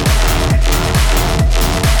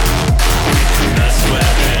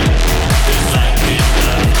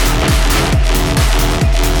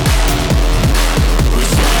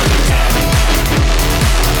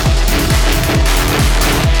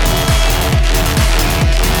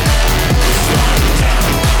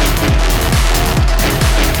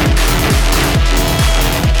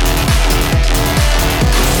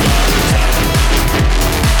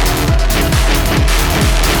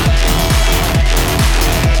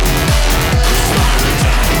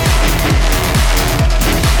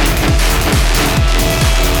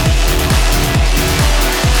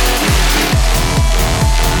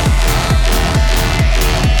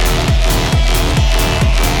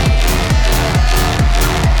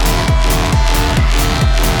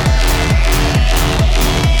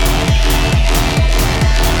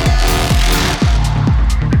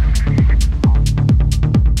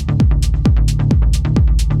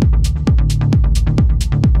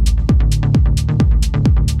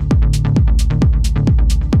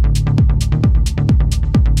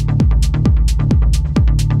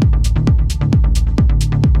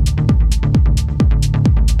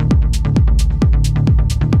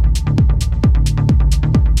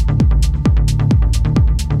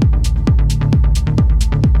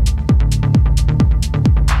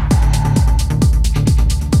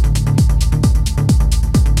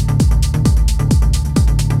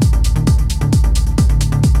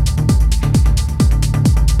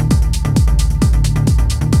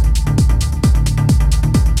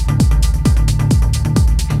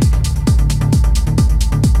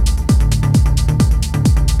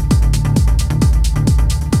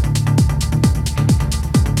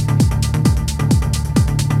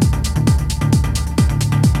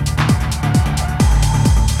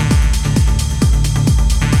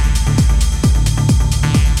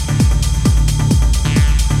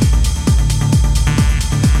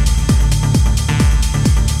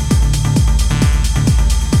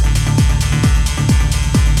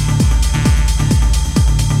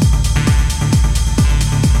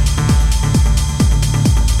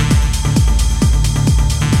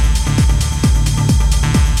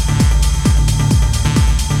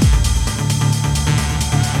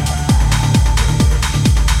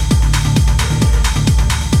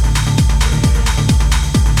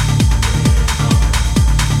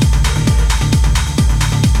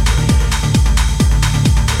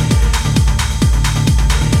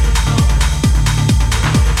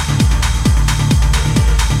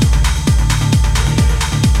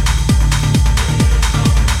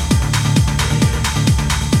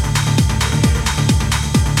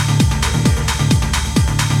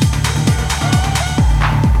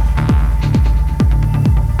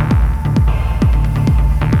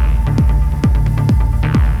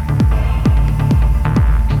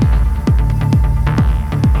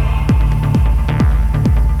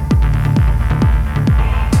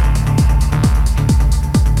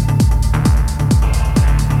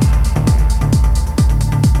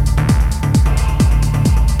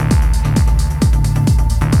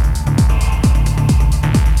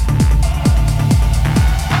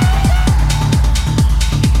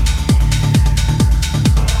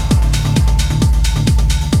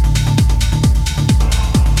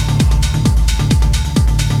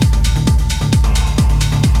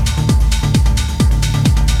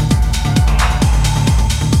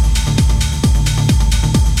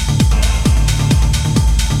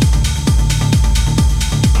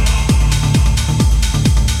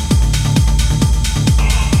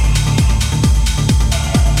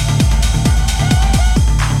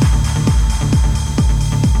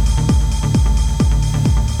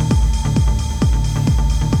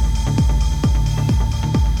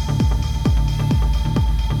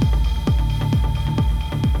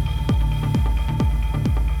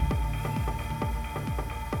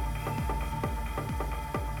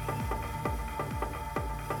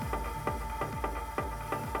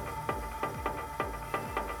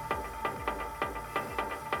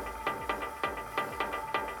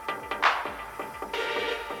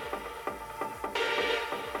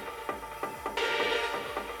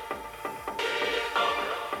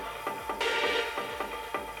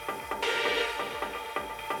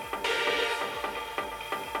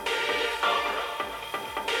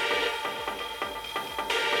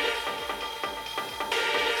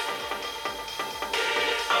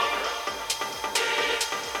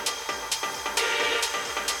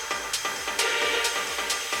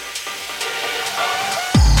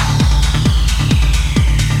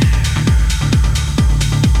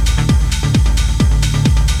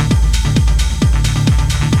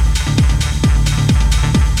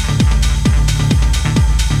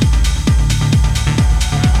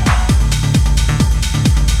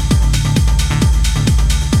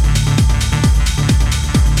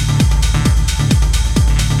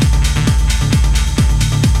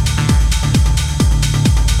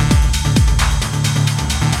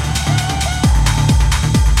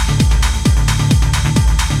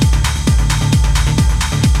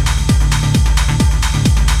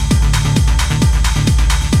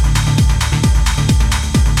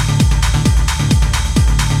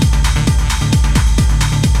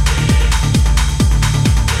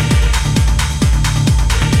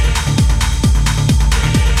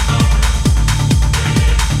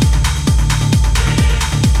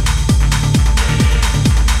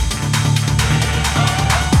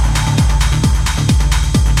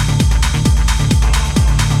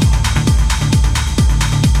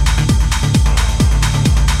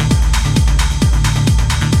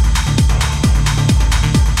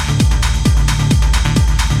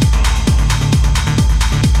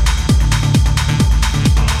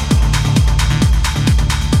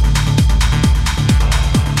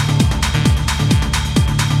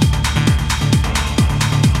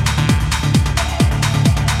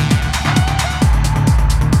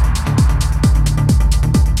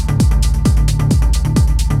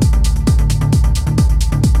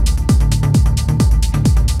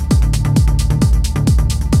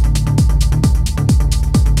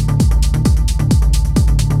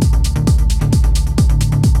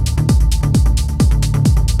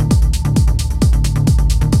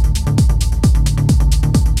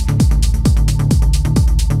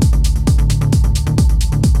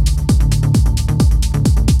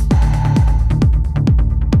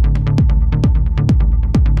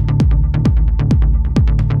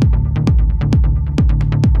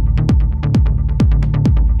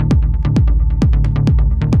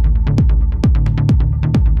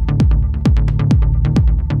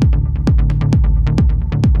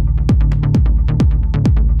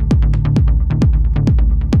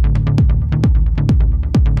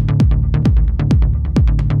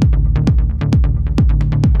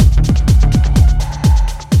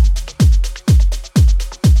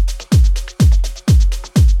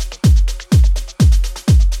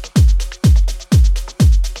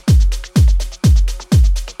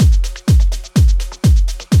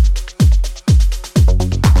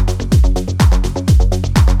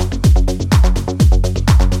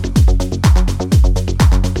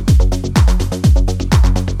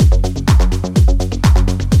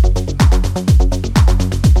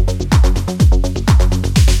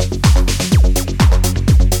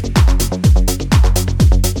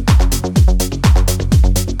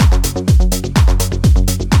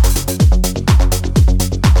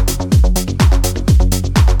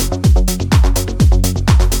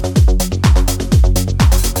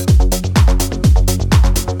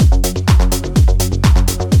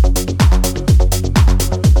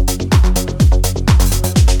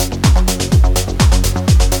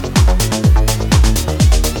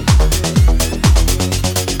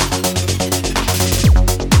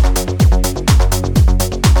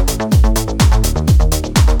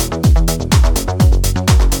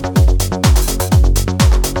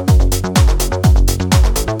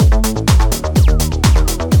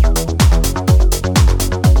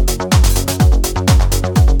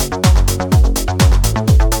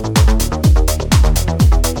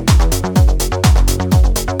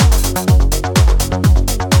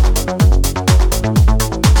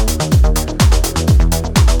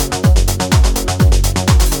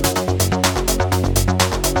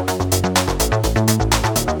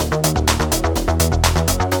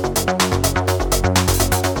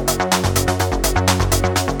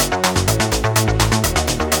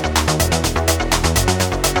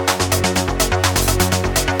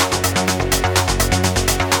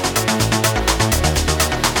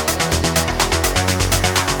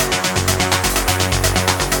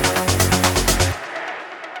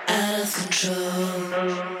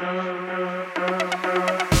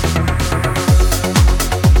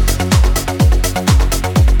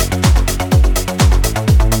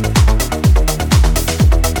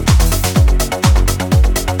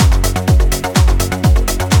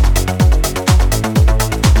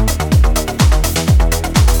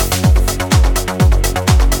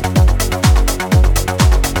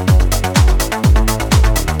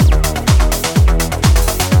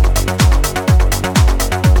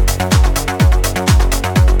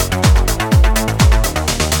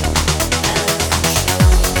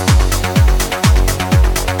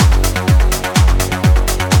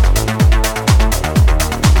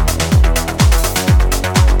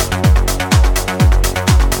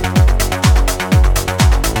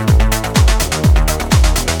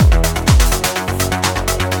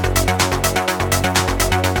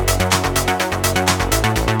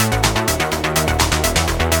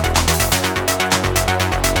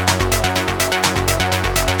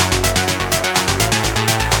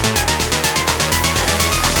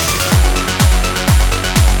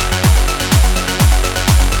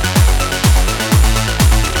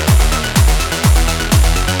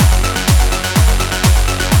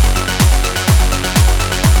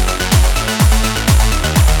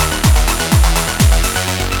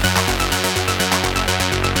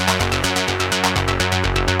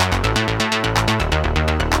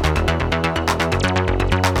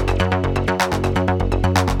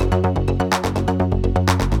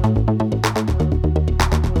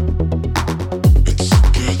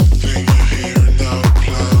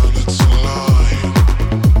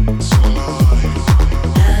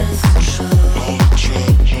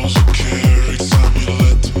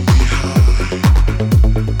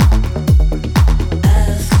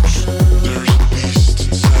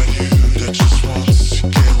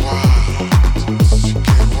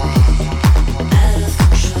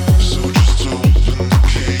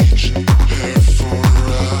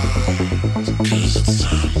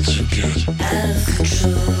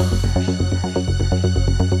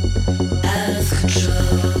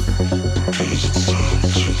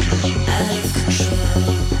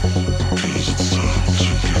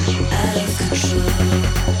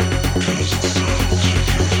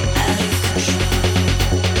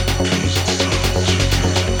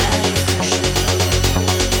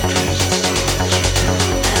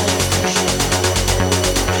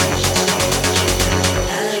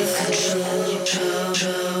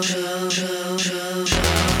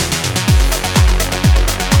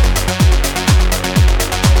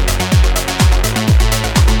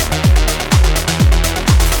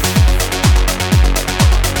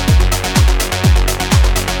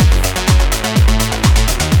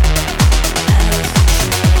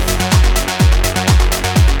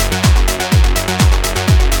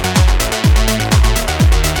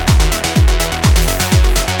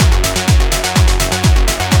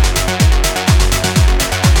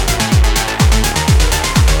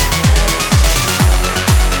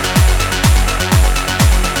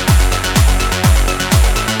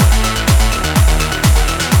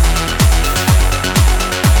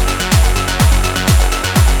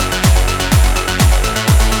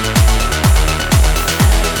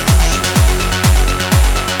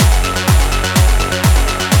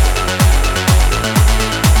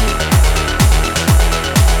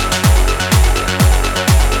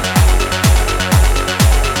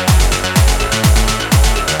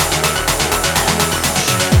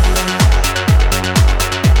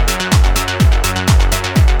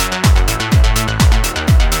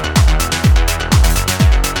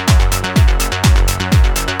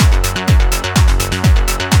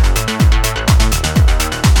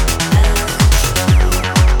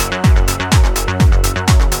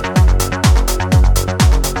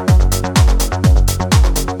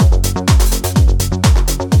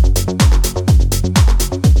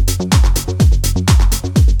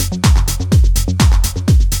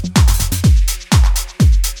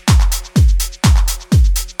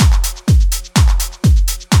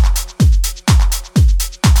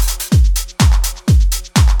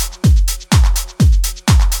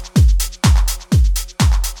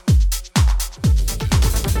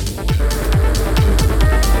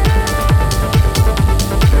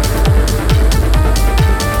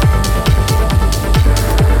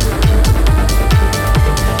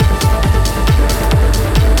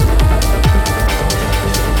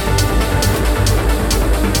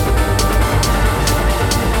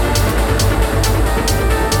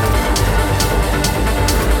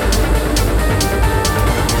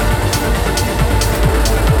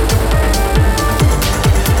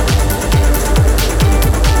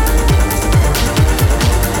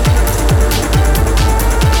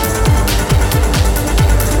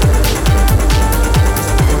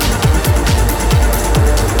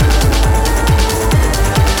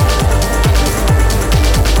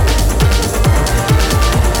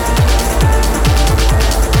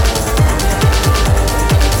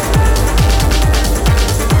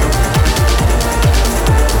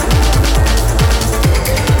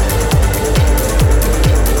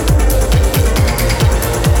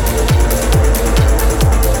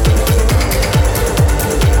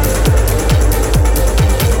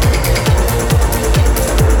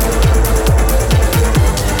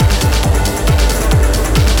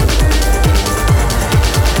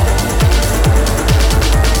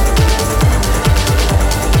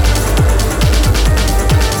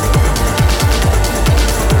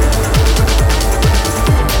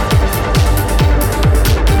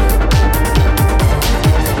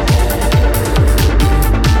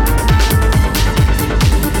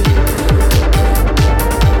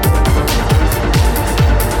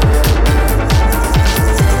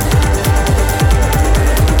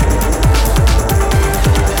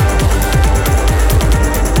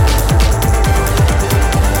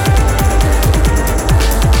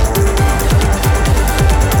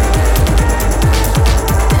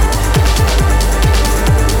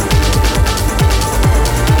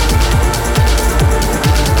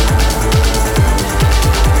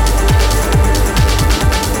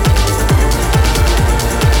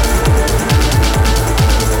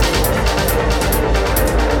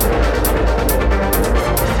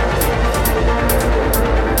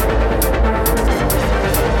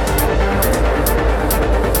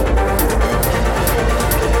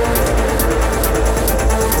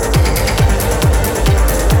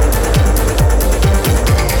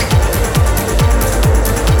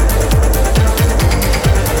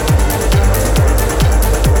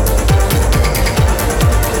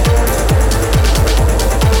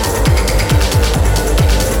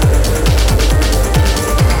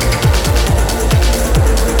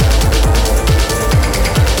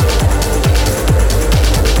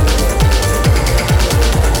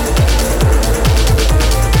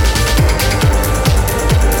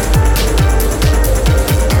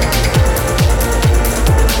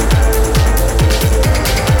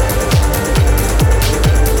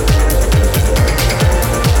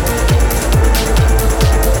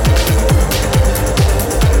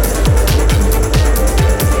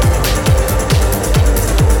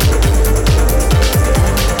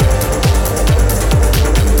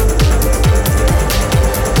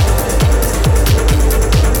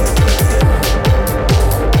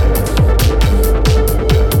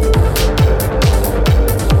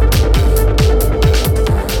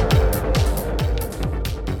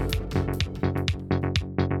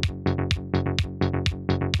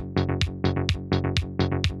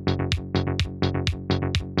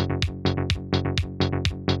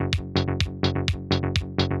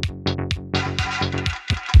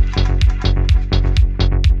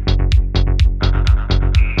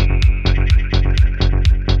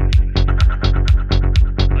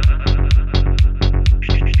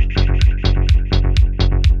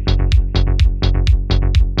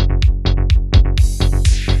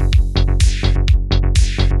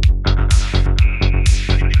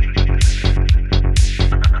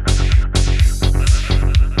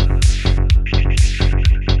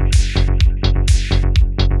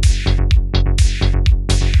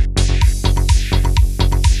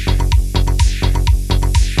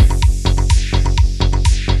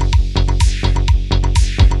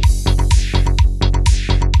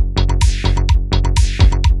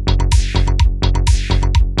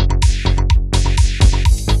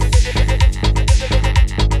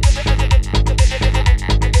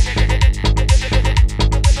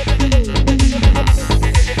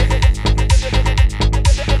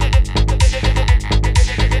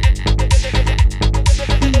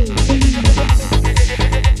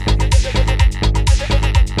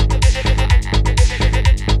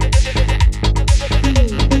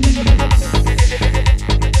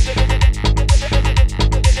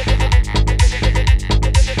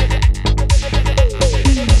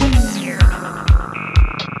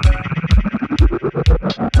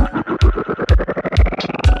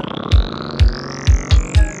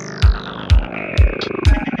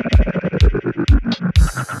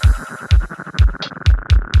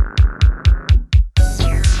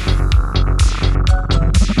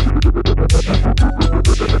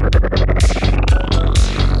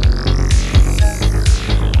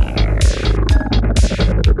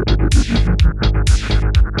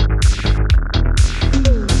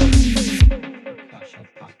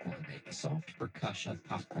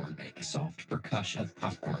percussion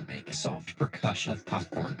popcorn, make a soft percussion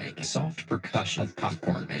popcorn, make a soft percussion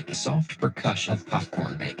popcorn, make a soft percussion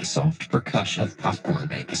popcorn, make a soft percussion popcorn,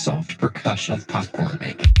 make a soft percussion popcorn,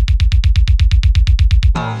 make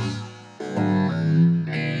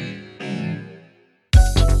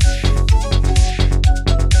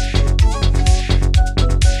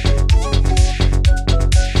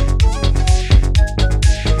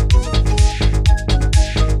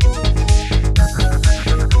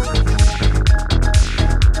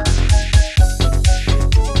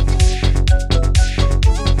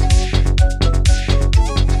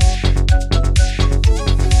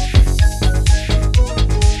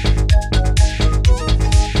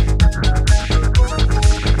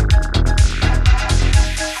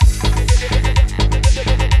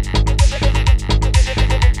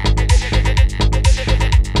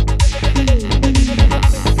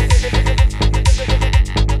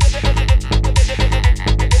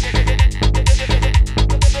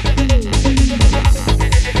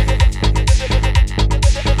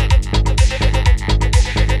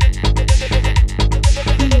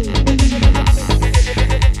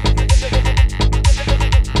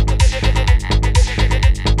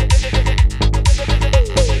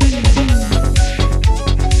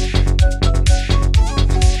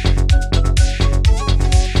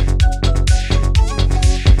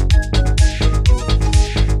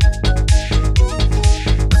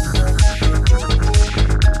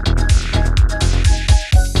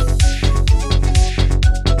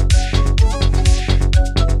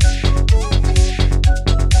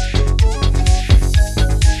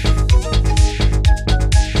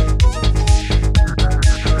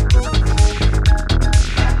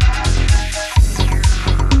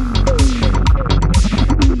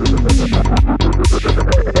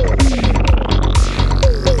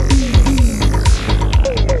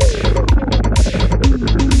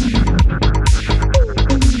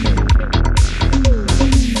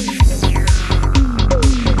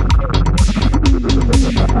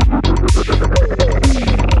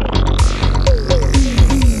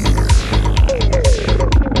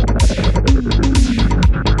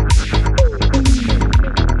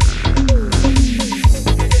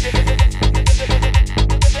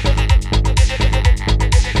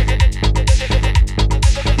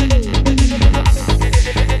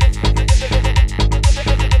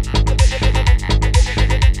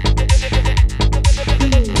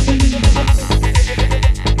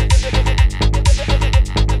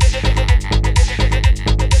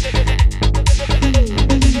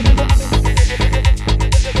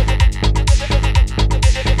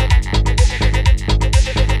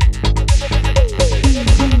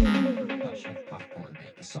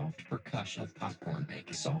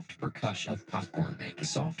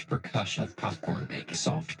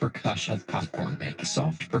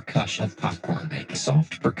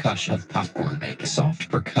percussion popcorn, make a soft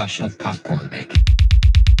percussion popcorn, make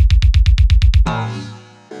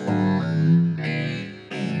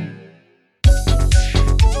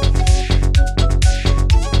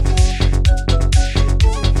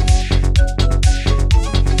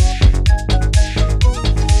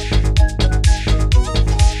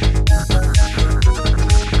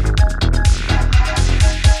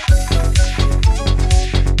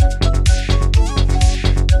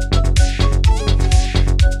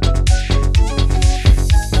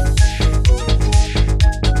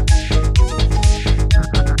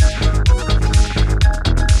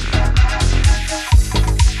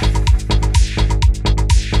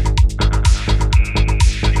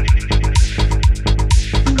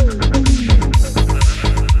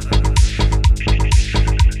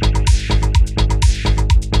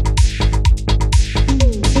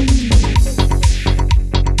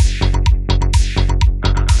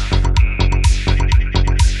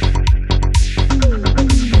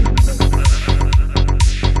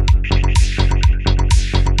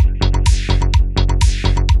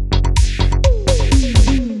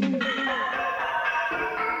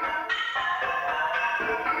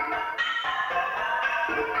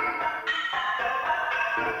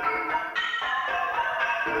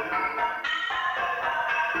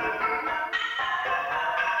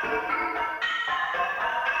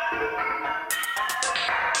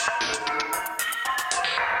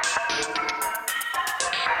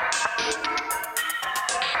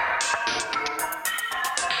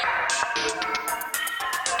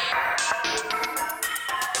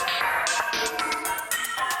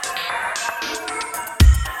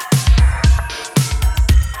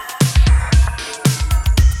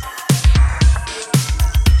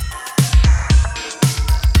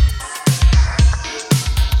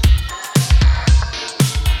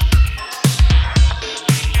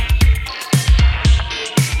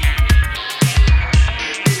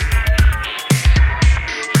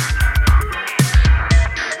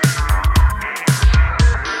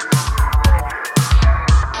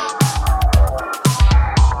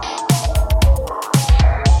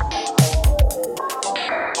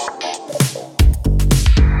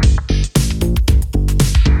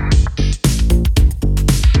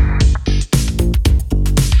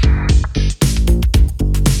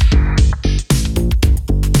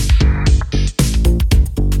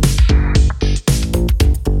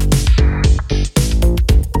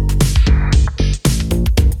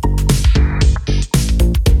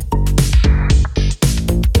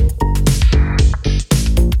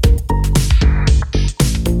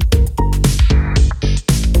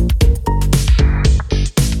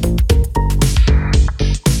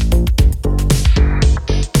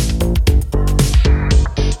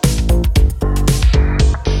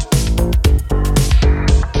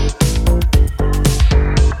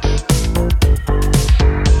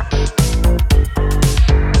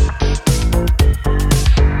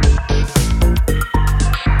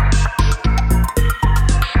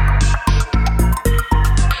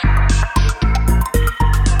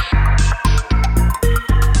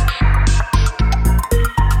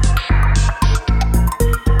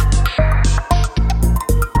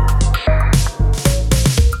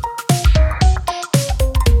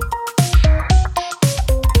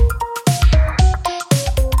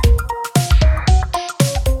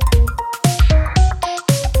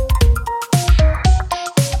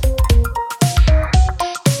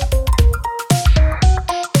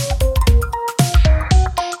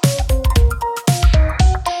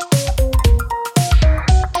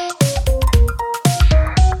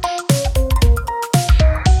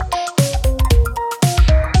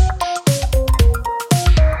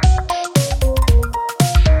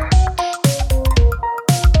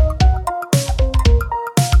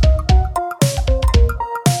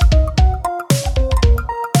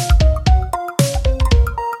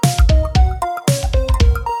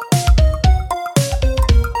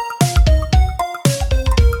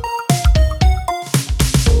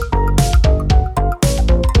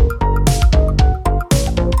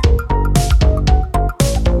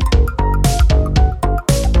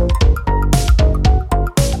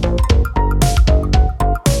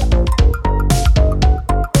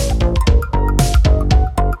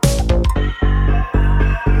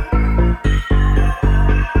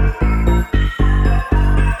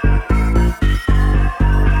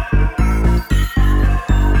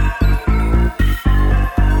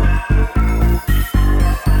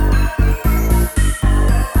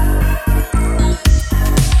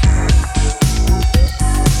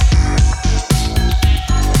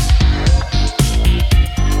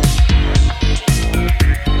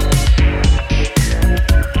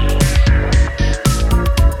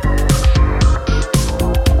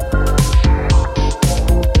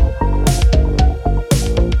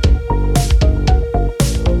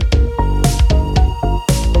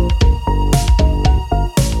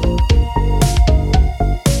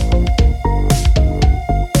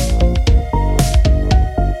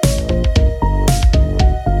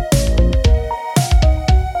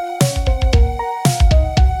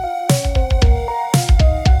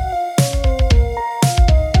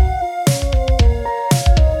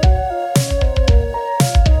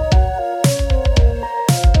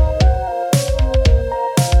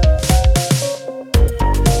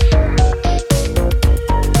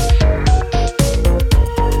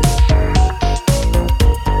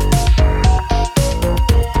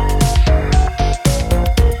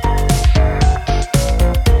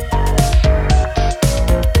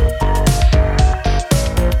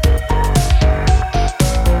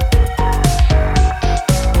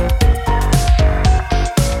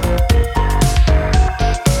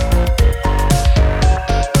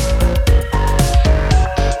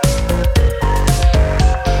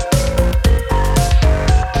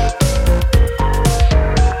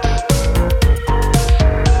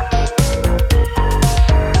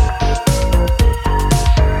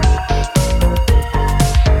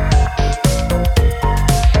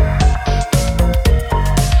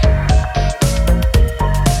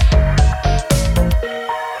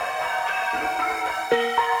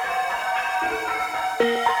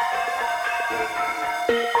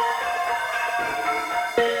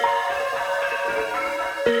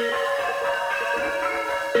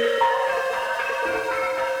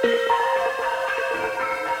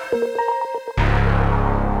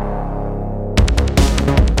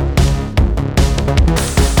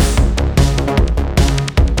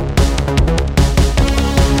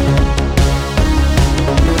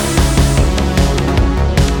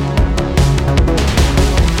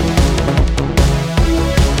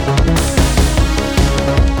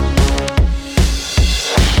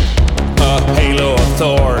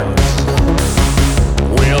thorns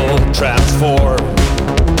will transform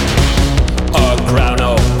a crown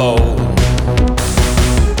of bone.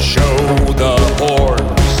 Show the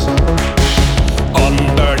horns on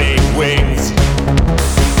burning wings.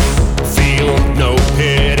 Feel no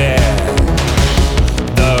pity.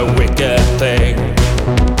 The wicked thing.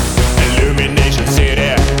 Illumination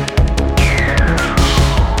City.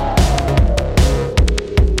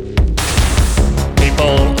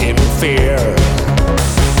 People in fear.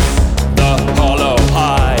 The hollow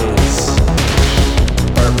eyes.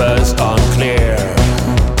 Purpose unclear.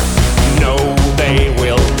 No, they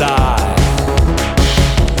will die.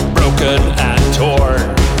 Broken and torn.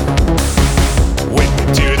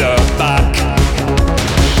 Whipped to the back.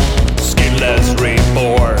 Skinless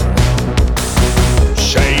reborn.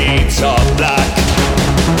 Shades of black.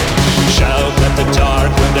 Shout at the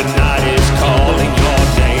dark when the night is calling your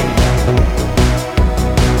name.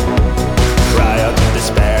 Cry out in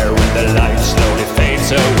despair when the light slowly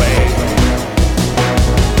fades away.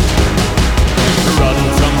 Run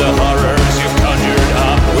from the horrors you conjured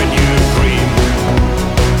up when you dream.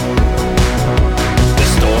 The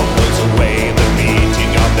storm blows away the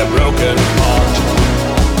meeting of the broken heart.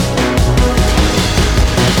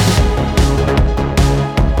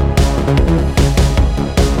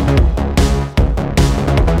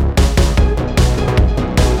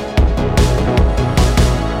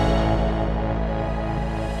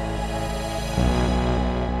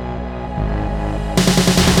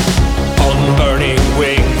 On burning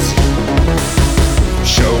wings,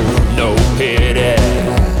 show no pity.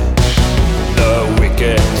 The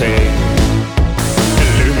wicked thing,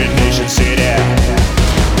 Illumination City.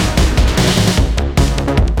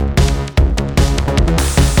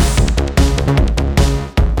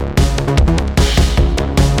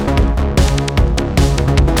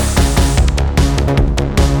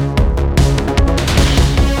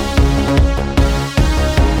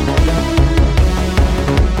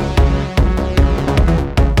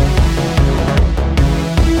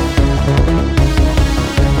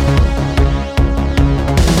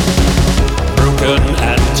 Broken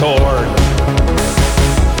and torn,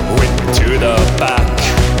 whipped to the back,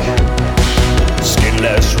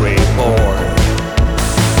 skinless reborn,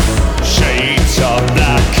 shades of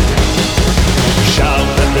black. Shout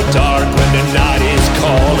in the dark when the night is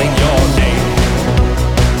calling your name.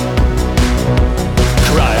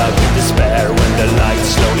 Cry out in despair when the light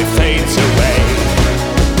slowly fades away.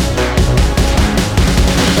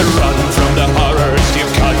 Run from the horrors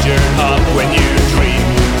you've conjured up when you dream.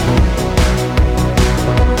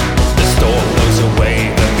 The storm blows away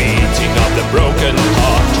the beating of the broken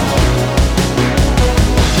heart.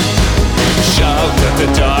 Shout at the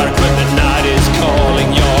dark when the night is calling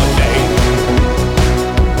your name.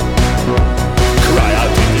 Cry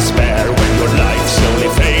out in despair when your light slowly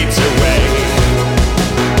fades away.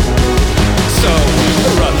 So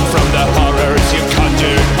run from the horrors you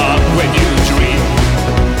conjured up when you dream.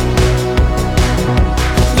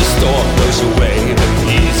 The storm blows away the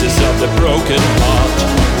pieces of the broken heart.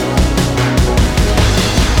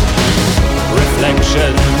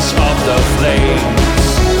 Reflections of the flames.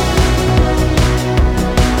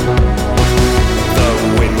 The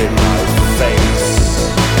wind in my face.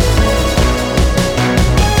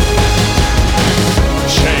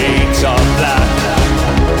 Shades of black.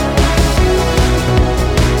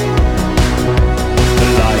 The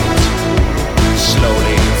light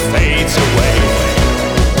slowly fades away.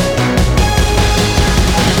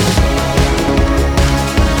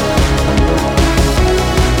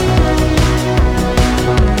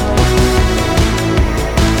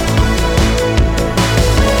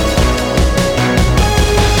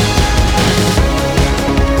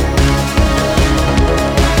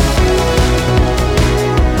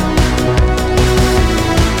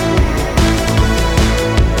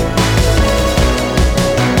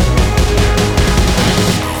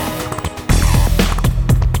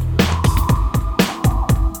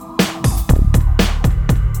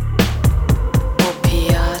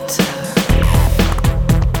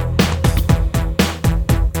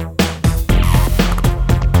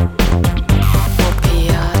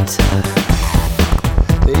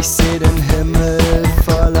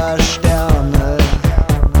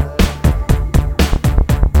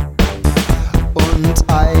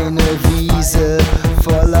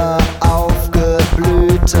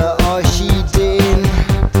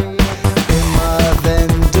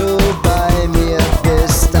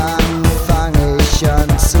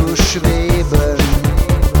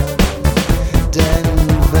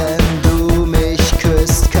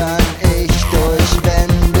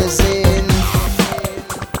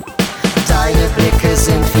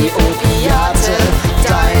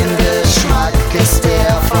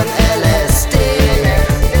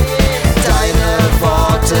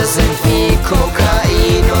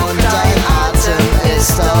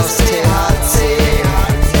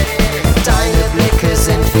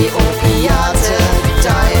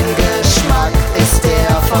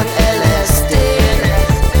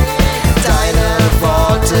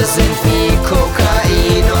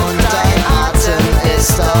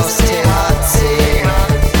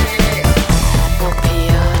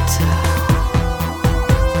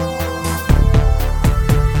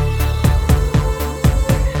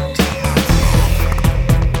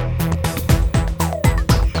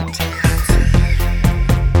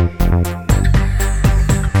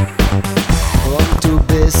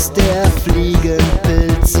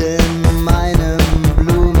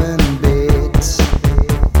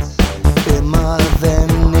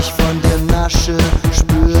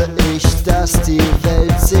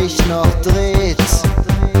 dreht.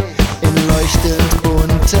 In leuchtend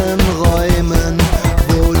bunten Räumen,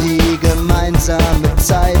 wo die gemeinsame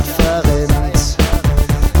Zeit verrinnt,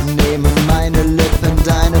 nehmen meine Lippen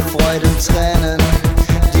deine Freudentränen,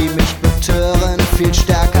 die mich betören, viel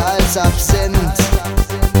stärker als Absinth.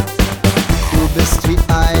 Du bist wie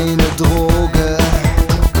eine Droge,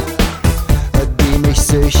 die mich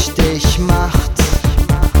süchtig macht,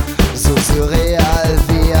 so surreal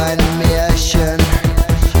wie ein Märchen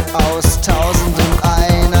aus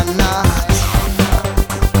 1001 Nacht.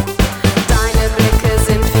 Deine Blicke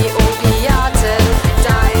sind wie Opiate,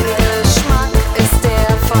 dein Geschmack ist der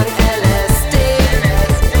von LSD.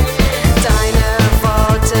 Deine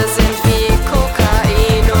Worte sind wie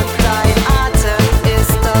Kokain und dein Atem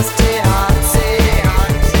ist das THC.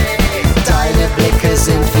 Deine Blicke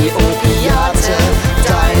sind wie Opiate,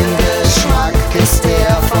 dein Geschmack ist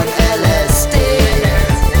der von LSD.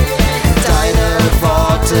 Deine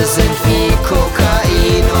Worte sind wie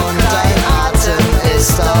Kokain und dein Atem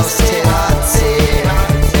ist aus THC.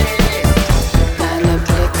 Deine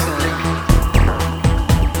Blicke,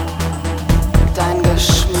 dein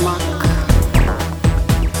Geschmack,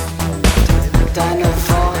 deine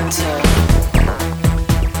Worte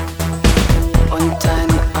und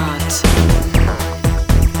dein Atem.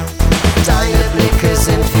 Deine Blicke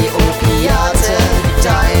sind wie Opiate,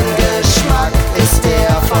 dein Geschmack ist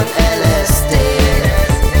der von LSD.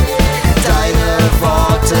 Deine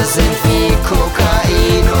Worte sind wie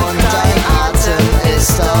Kokain und dein Atem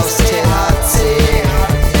ist aus THC.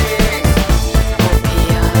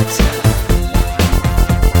 Opiate.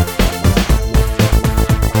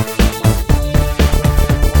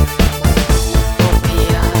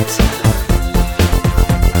 Opiate.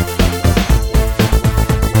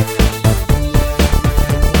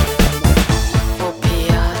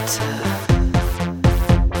 Opiate.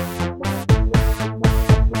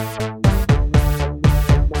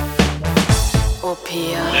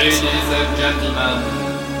 Opiate. Ladies and gentlemen,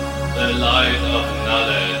 the light of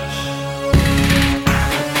knowledge.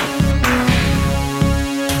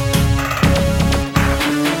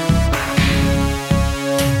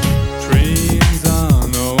 Dreams are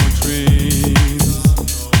no dreams.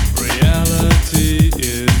 Reality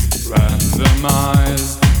is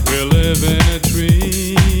randomized. We live in a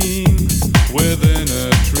dream within a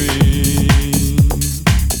dream.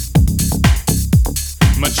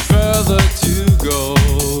 Much further to go,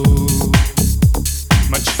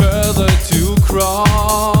 much further to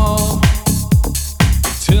crawl,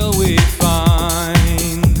 till we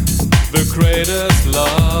find the greatest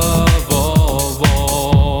love of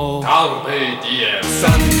all. Carpe diem.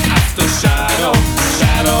 Sun after shadow,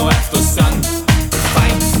 shadow after sun.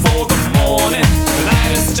 Fight for the morning, the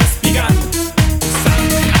night has just begun. Sun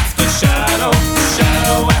after shadow,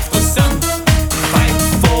 shadow after sun. Fight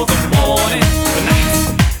for the morning,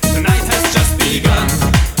 the night has just begun.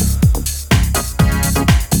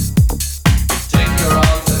 Take your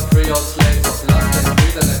arms and free all slaves of lust and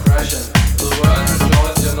greed and aggression. The world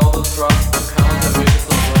rejoice, you know the trust to counter vicious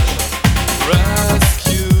oppression.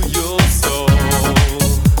 Rescue your soul,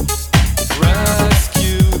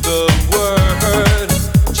 rescue the word,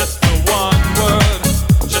 just the one word,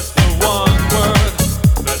 just the one word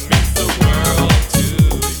that means the world to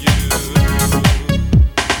you.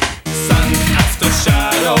 Sun after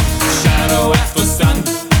shadow, shadow after sun.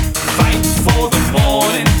 Fight for the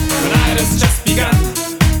morning, the night has just begun.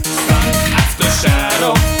 Sun after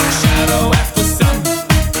shadow, shadow after sun.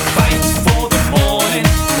 Fight for the morning,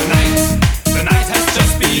 the night has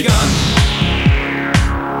just begun.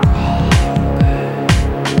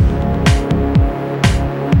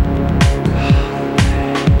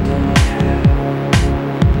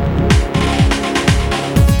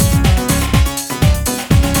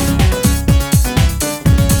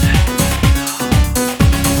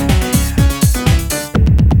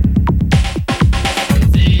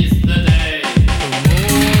 Seize the day.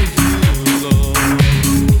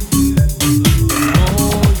 The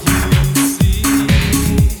more you see,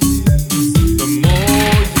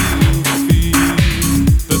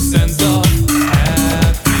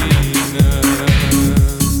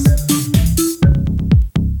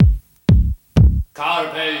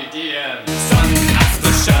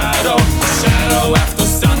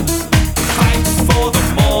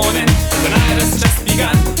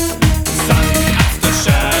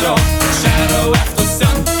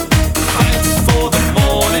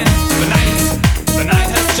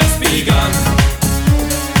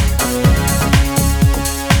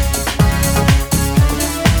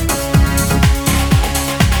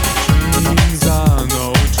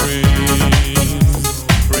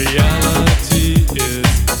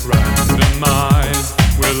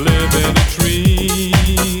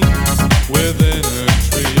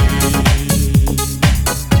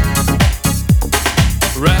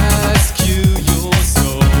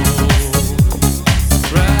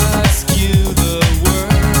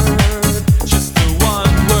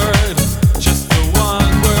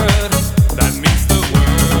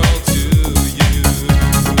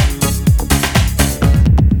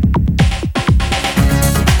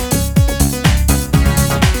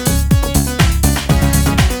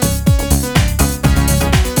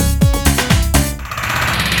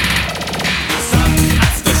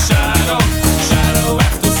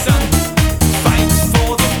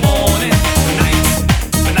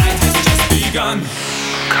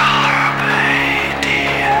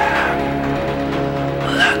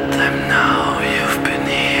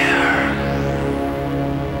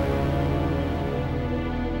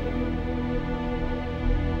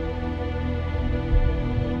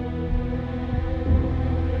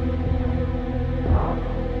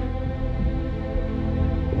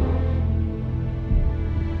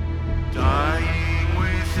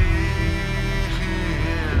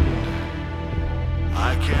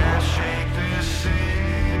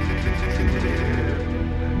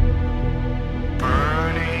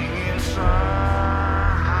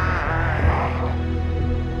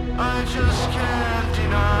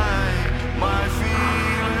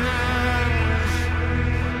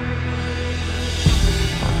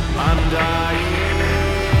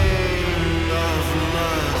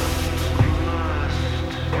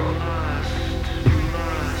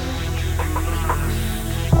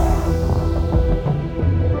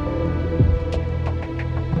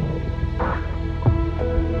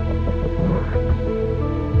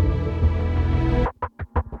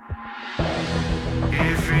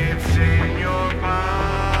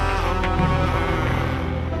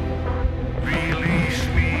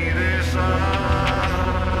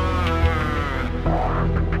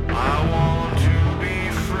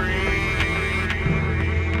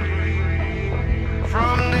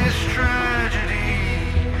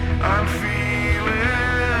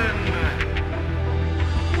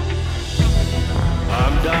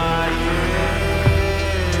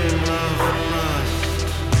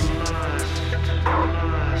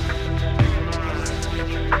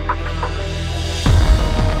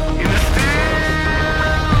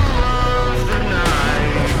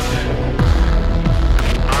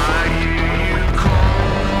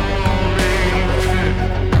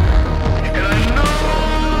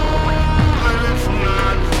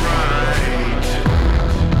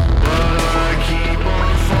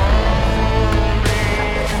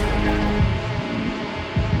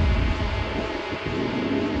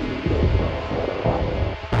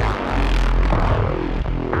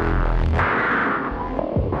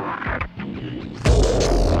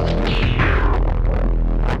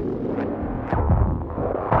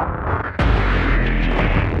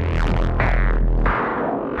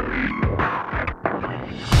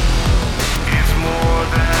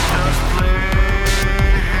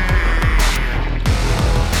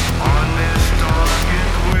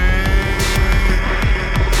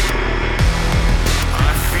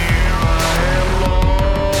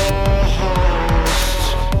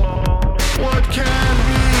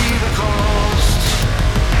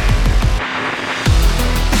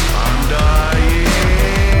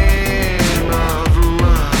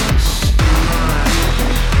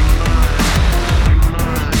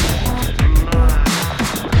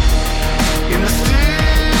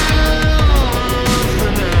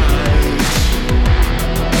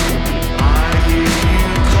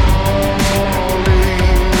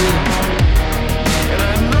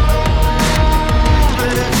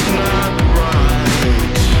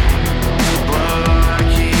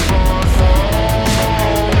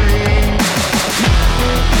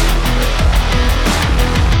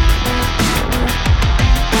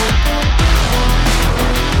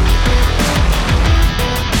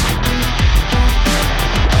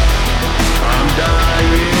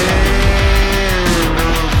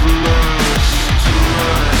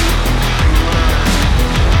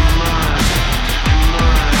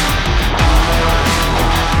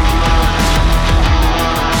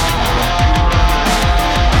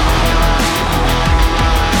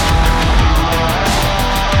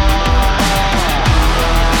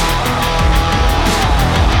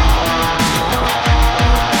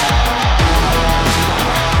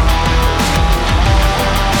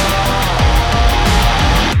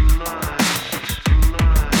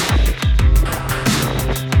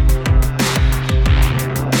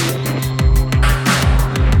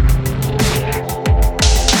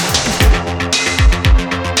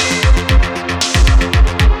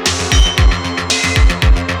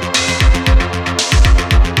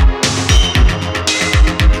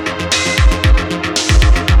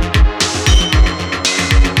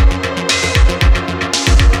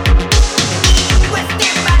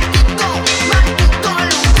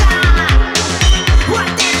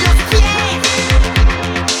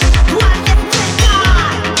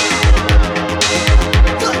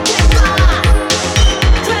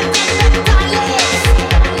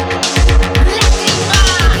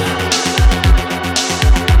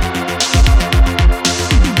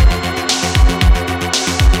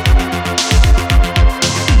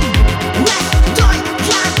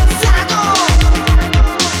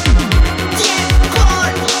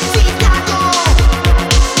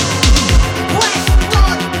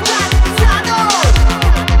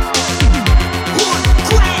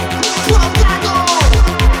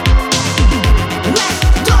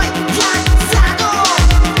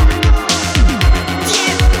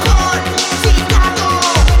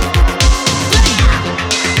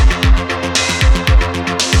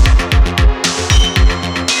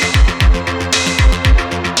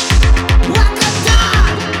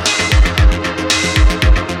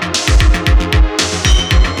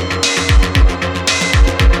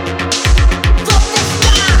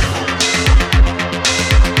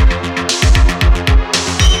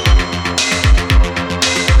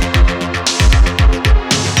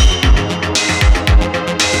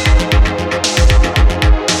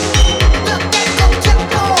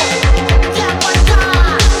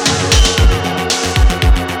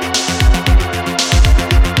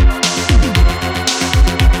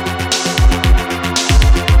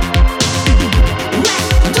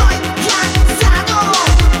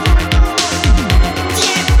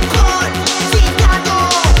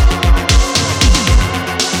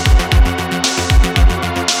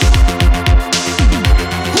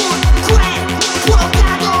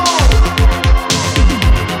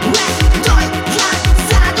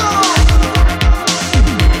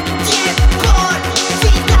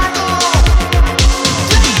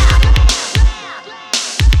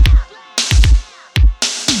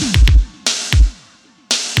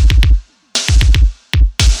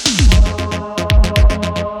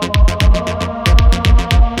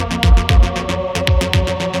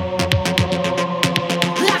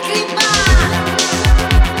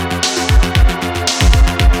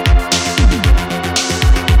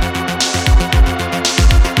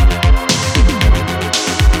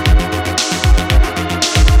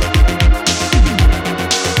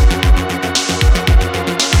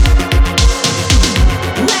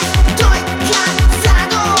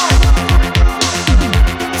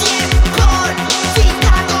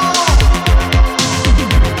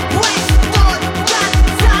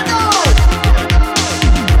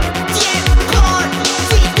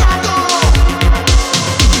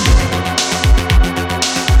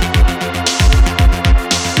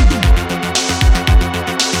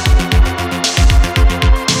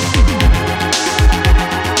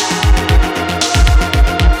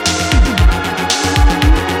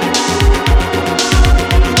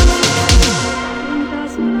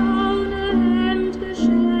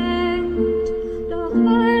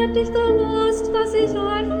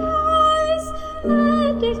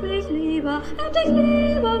 hätte ich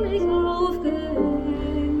lieber mich aufgehängt.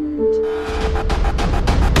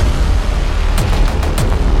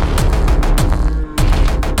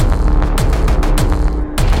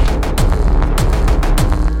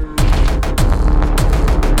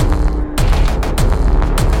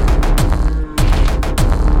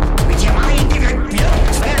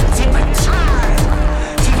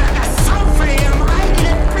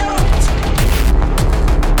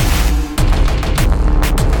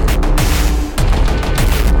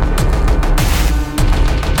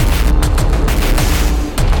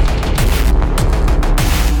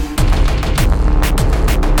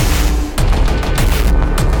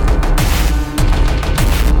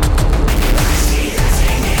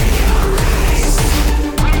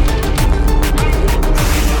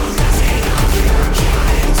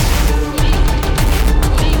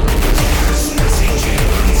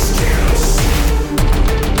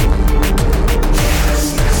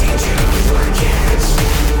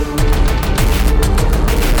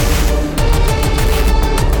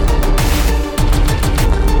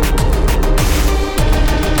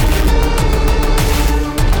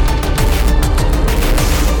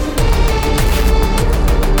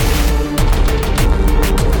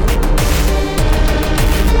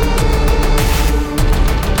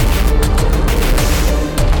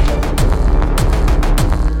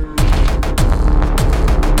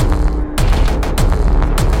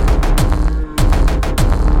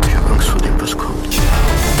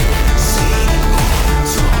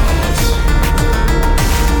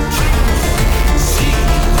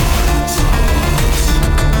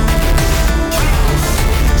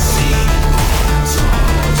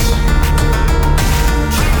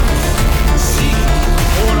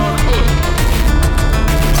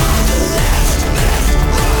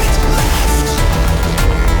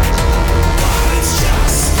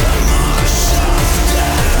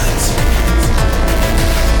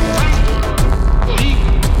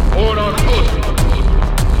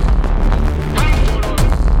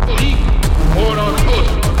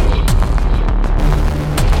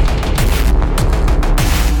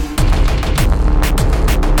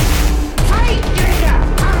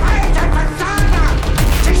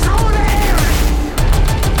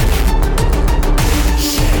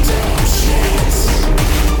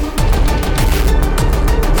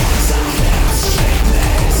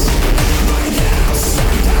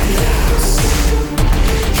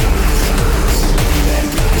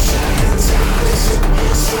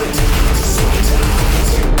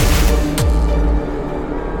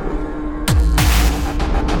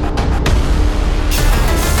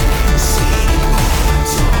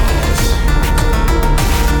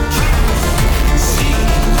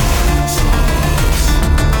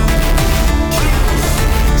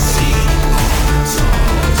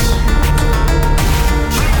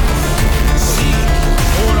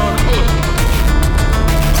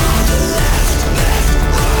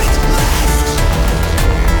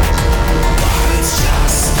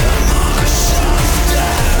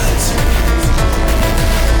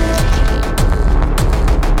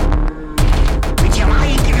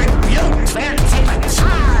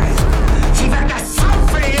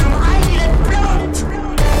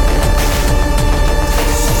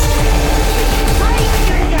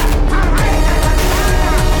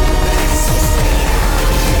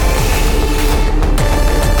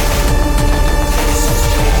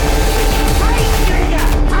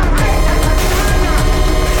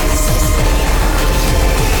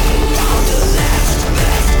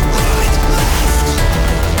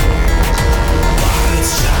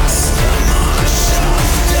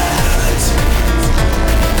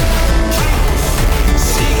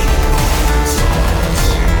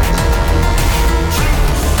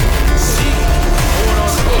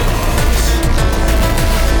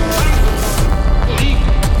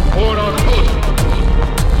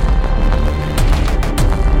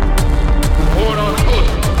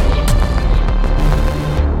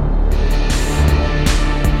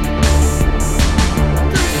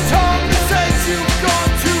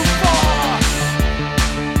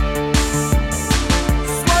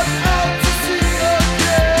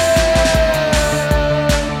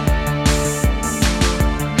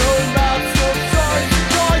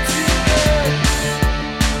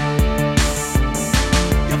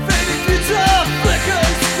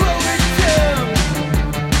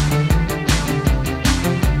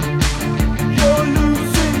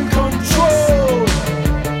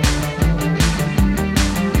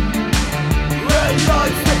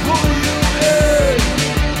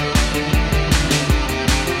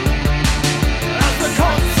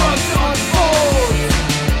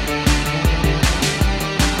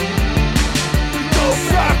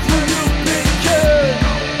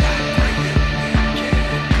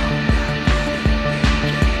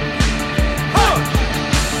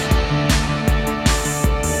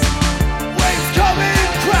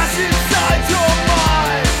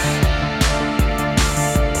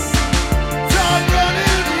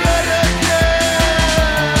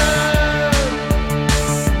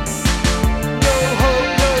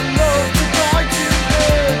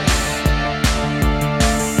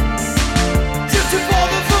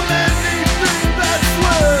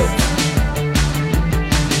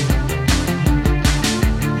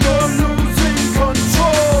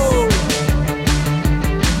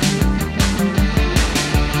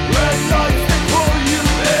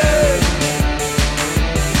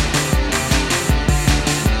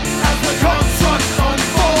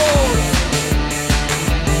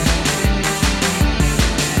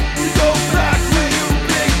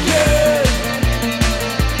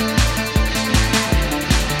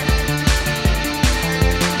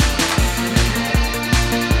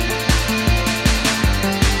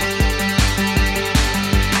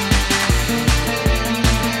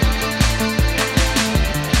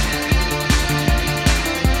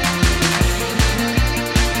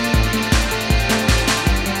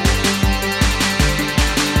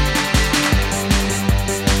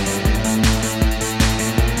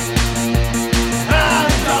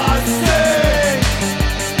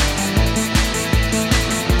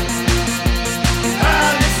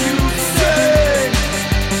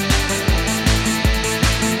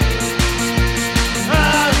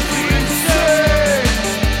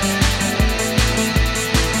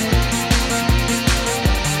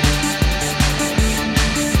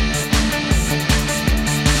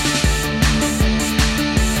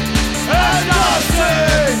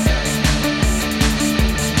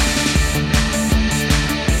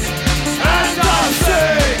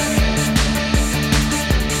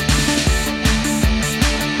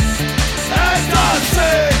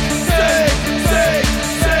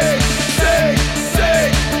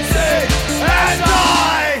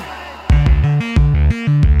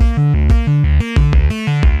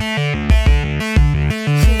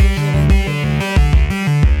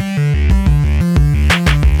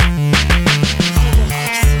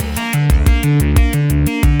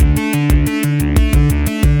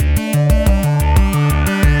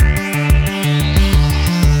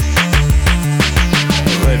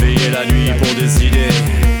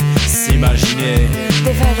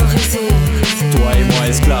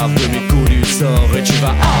 garde de mes coups du sort. Et tu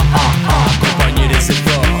vas accompagner les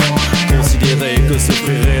efforts. Considérer que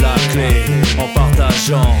s'offrir est la clé. En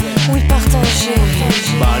partageant, Oui, partager.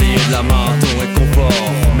 balayer de la main ton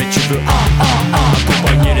réconfort. Mais tu veux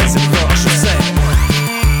accompagner les efforts, je sais.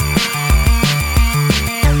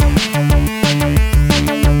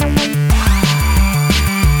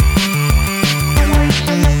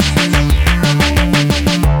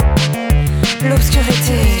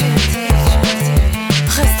 L'obscurité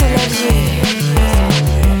reste l'allié.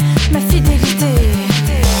 Ma fidélité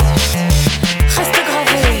reste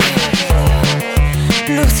gravée.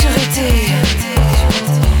 L'obscurité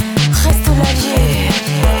reste l'allié.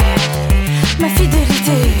 Ma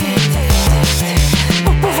fidélité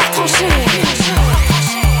pour pouvoir trancher.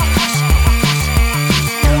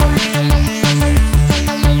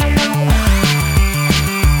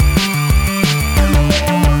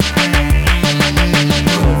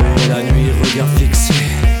 Crever la nuit, regard fixé.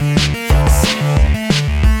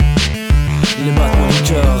 Les battements du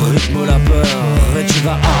cœur rythment la peur. Et tu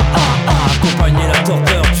vas accompagner la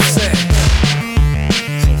torpeur, tu sais.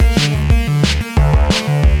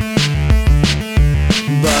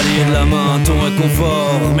 Balayer de la main ton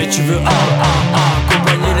réconfort. Mais tu veux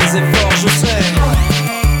accompagner les efforts, je sais.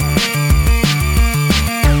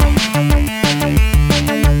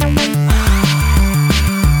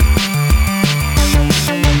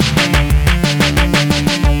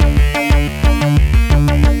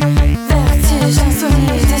 Vertige,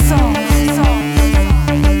 insomnie, descente.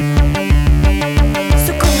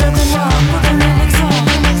 Ce qu'on veut de moi pour donner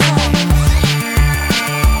l'exemple.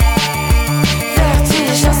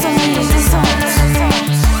 Vertige, insomnie, descente.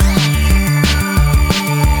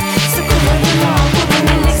 Ce qu'on veut de moi pour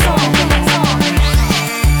donner l'exemple.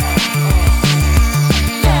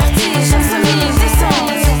 Vertige, insomnie,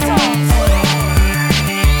 descente.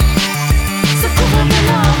 Ce qu'on veut de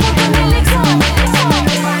moi pour donner l'exemple.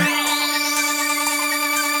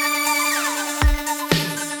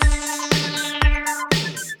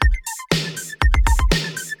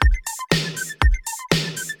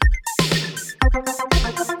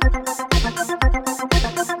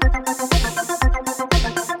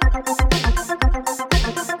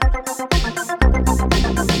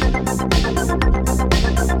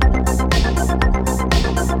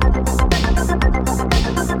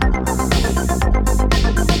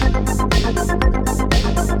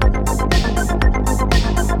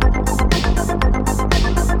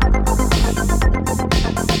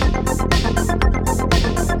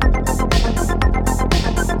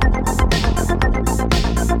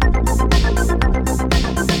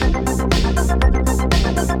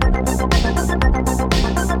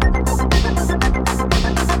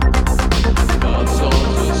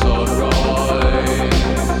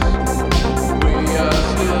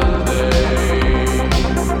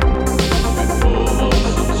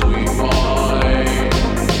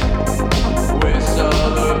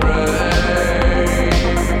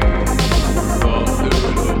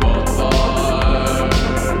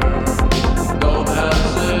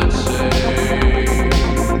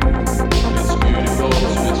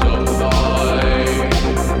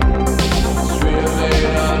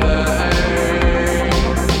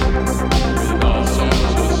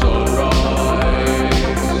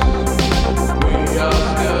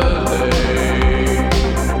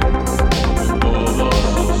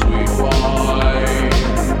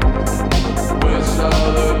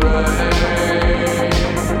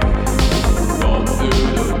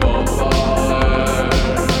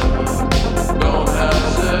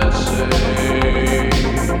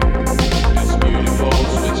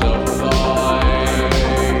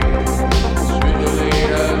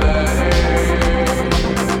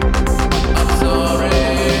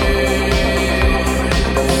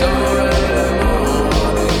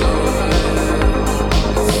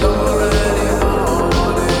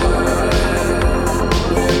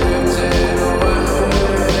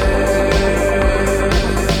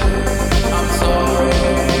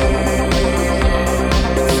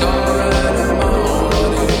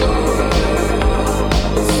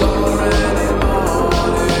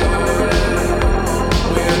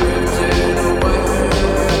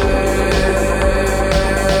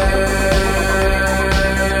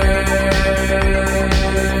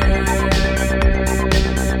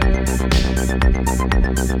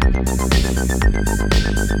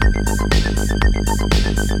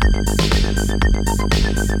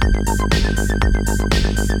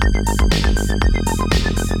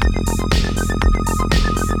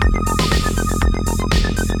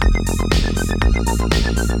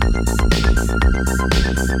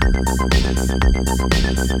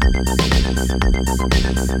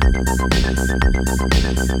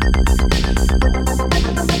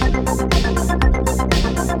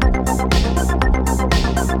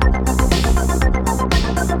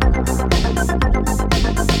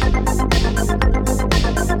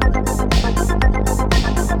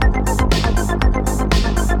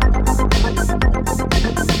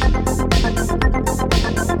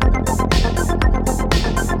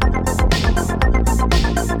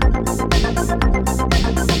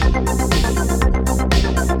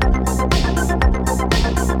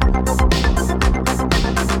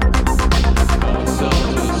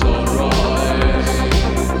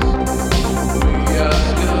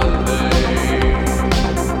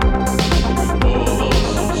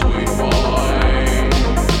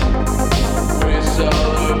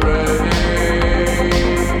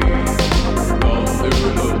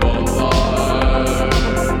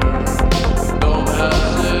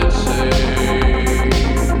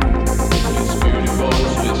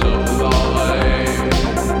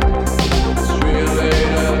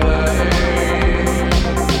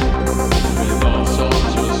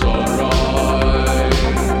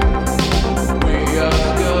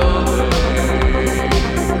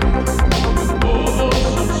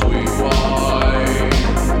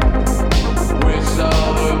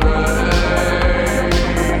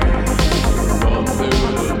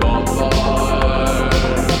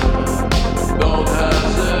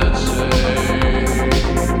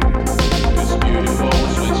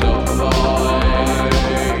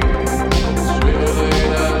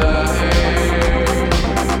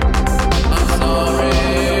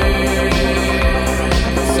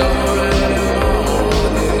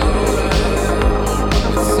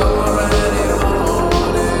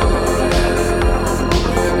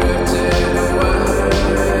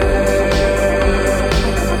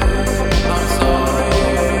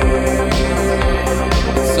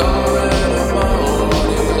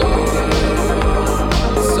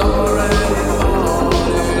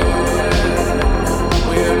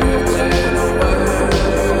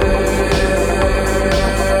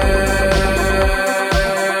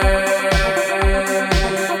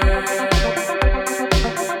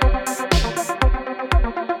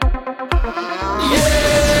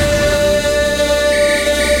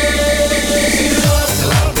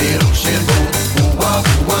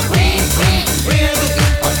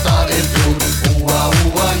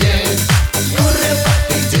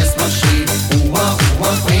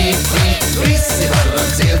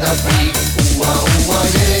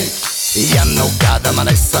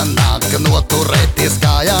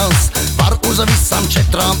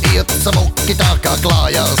 Katram iet smuki tā kā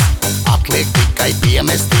klājās. Atliek tikai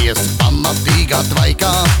piemesties pamatīgā tvaikā.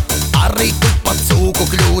 Arī tu pat cūku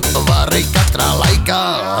kļūt vari katrā laikā.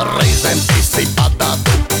 Reizēm esi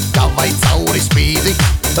padātu, kā vai cauri spīdi.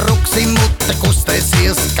 Ruksi mute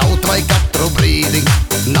kustēsies kaut vai katru brīdi.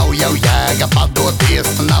 Nav jau jēga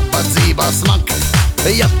padoties nabadzībā smakt.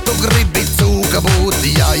 Ja tu gribi cūka būt,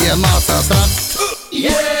 jāiemācās rakt.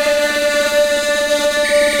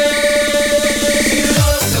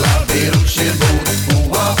 Labi rukšiem būt,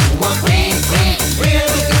 ua, ua, kvīn, kvīn.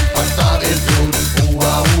 Viegli par tādiem kļūt,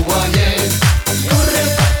 ua, ua, yeah. Kuriem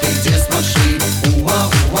patīk dziesma šī, ua,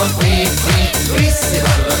 ua, kvīn, kvīn. Visi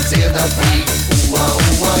varam dziedāt brīd, ua,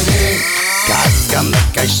 ua, yeah. Kāds gan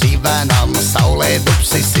nekai šīvēnām saulē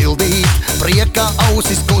dupsi sildīt. Priekā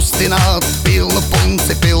ausis kustināt, pilnu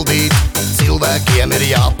punci pildīt. Cilvēkiem ir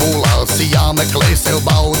jāpūlās, jāmeklē sev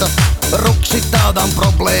bauda. Rukši tādām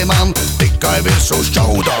problēmām tikai virsū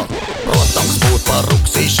šķauda. Protams, būt par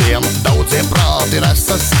ruksīšiem daudziem prāti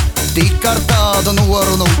resas. Tik ar tādu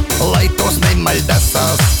norunu, lai tos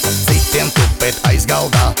nemaļdesās. Citiem tupēt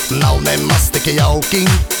aizgaldā nav nemaz tik jauki.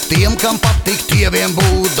 Tiem, kam patīk tieviem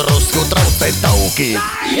būt, drusku traucēt tauki.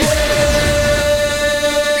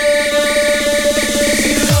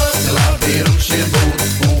 Labi rukšiem būt,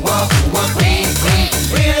 ua, ua, kvīn, kvīn.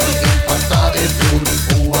 Viegli par tādiem kļūt,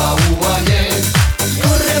 ua, ua, yeah.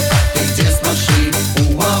 Kuriem patīk dziesma šī,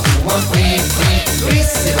 ua, ua, kvīn, kvīn.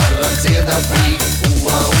 Visi varam dziedāt brīd,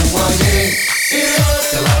 ua, ua, yeah.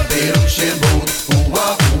 Labi rukšiem būt, ua,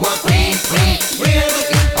 ua, kvīn, kvīn.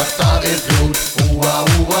 Viegli par tādiem kļūt, ua,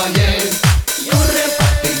 ua, yeah. Kuriem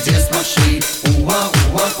patīk dziesma šī, ua,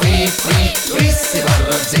 ua, kvīn, kvīn. Visi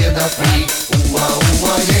varam dziedāt brīd, ua,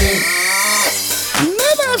 ua, yeah.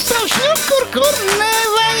 Nevēsāšu kur, kur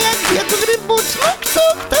nevajag. Ja tu gribi būt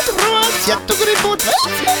smukcuk, tad roc. Ja tu gribi būt vēl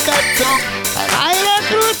smukacuk,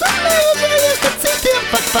 vairāk roc un neuzējies tad citiem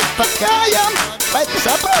pat kājām. Vai tu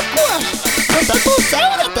saprot ko? Nu tad būs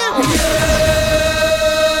caura tev.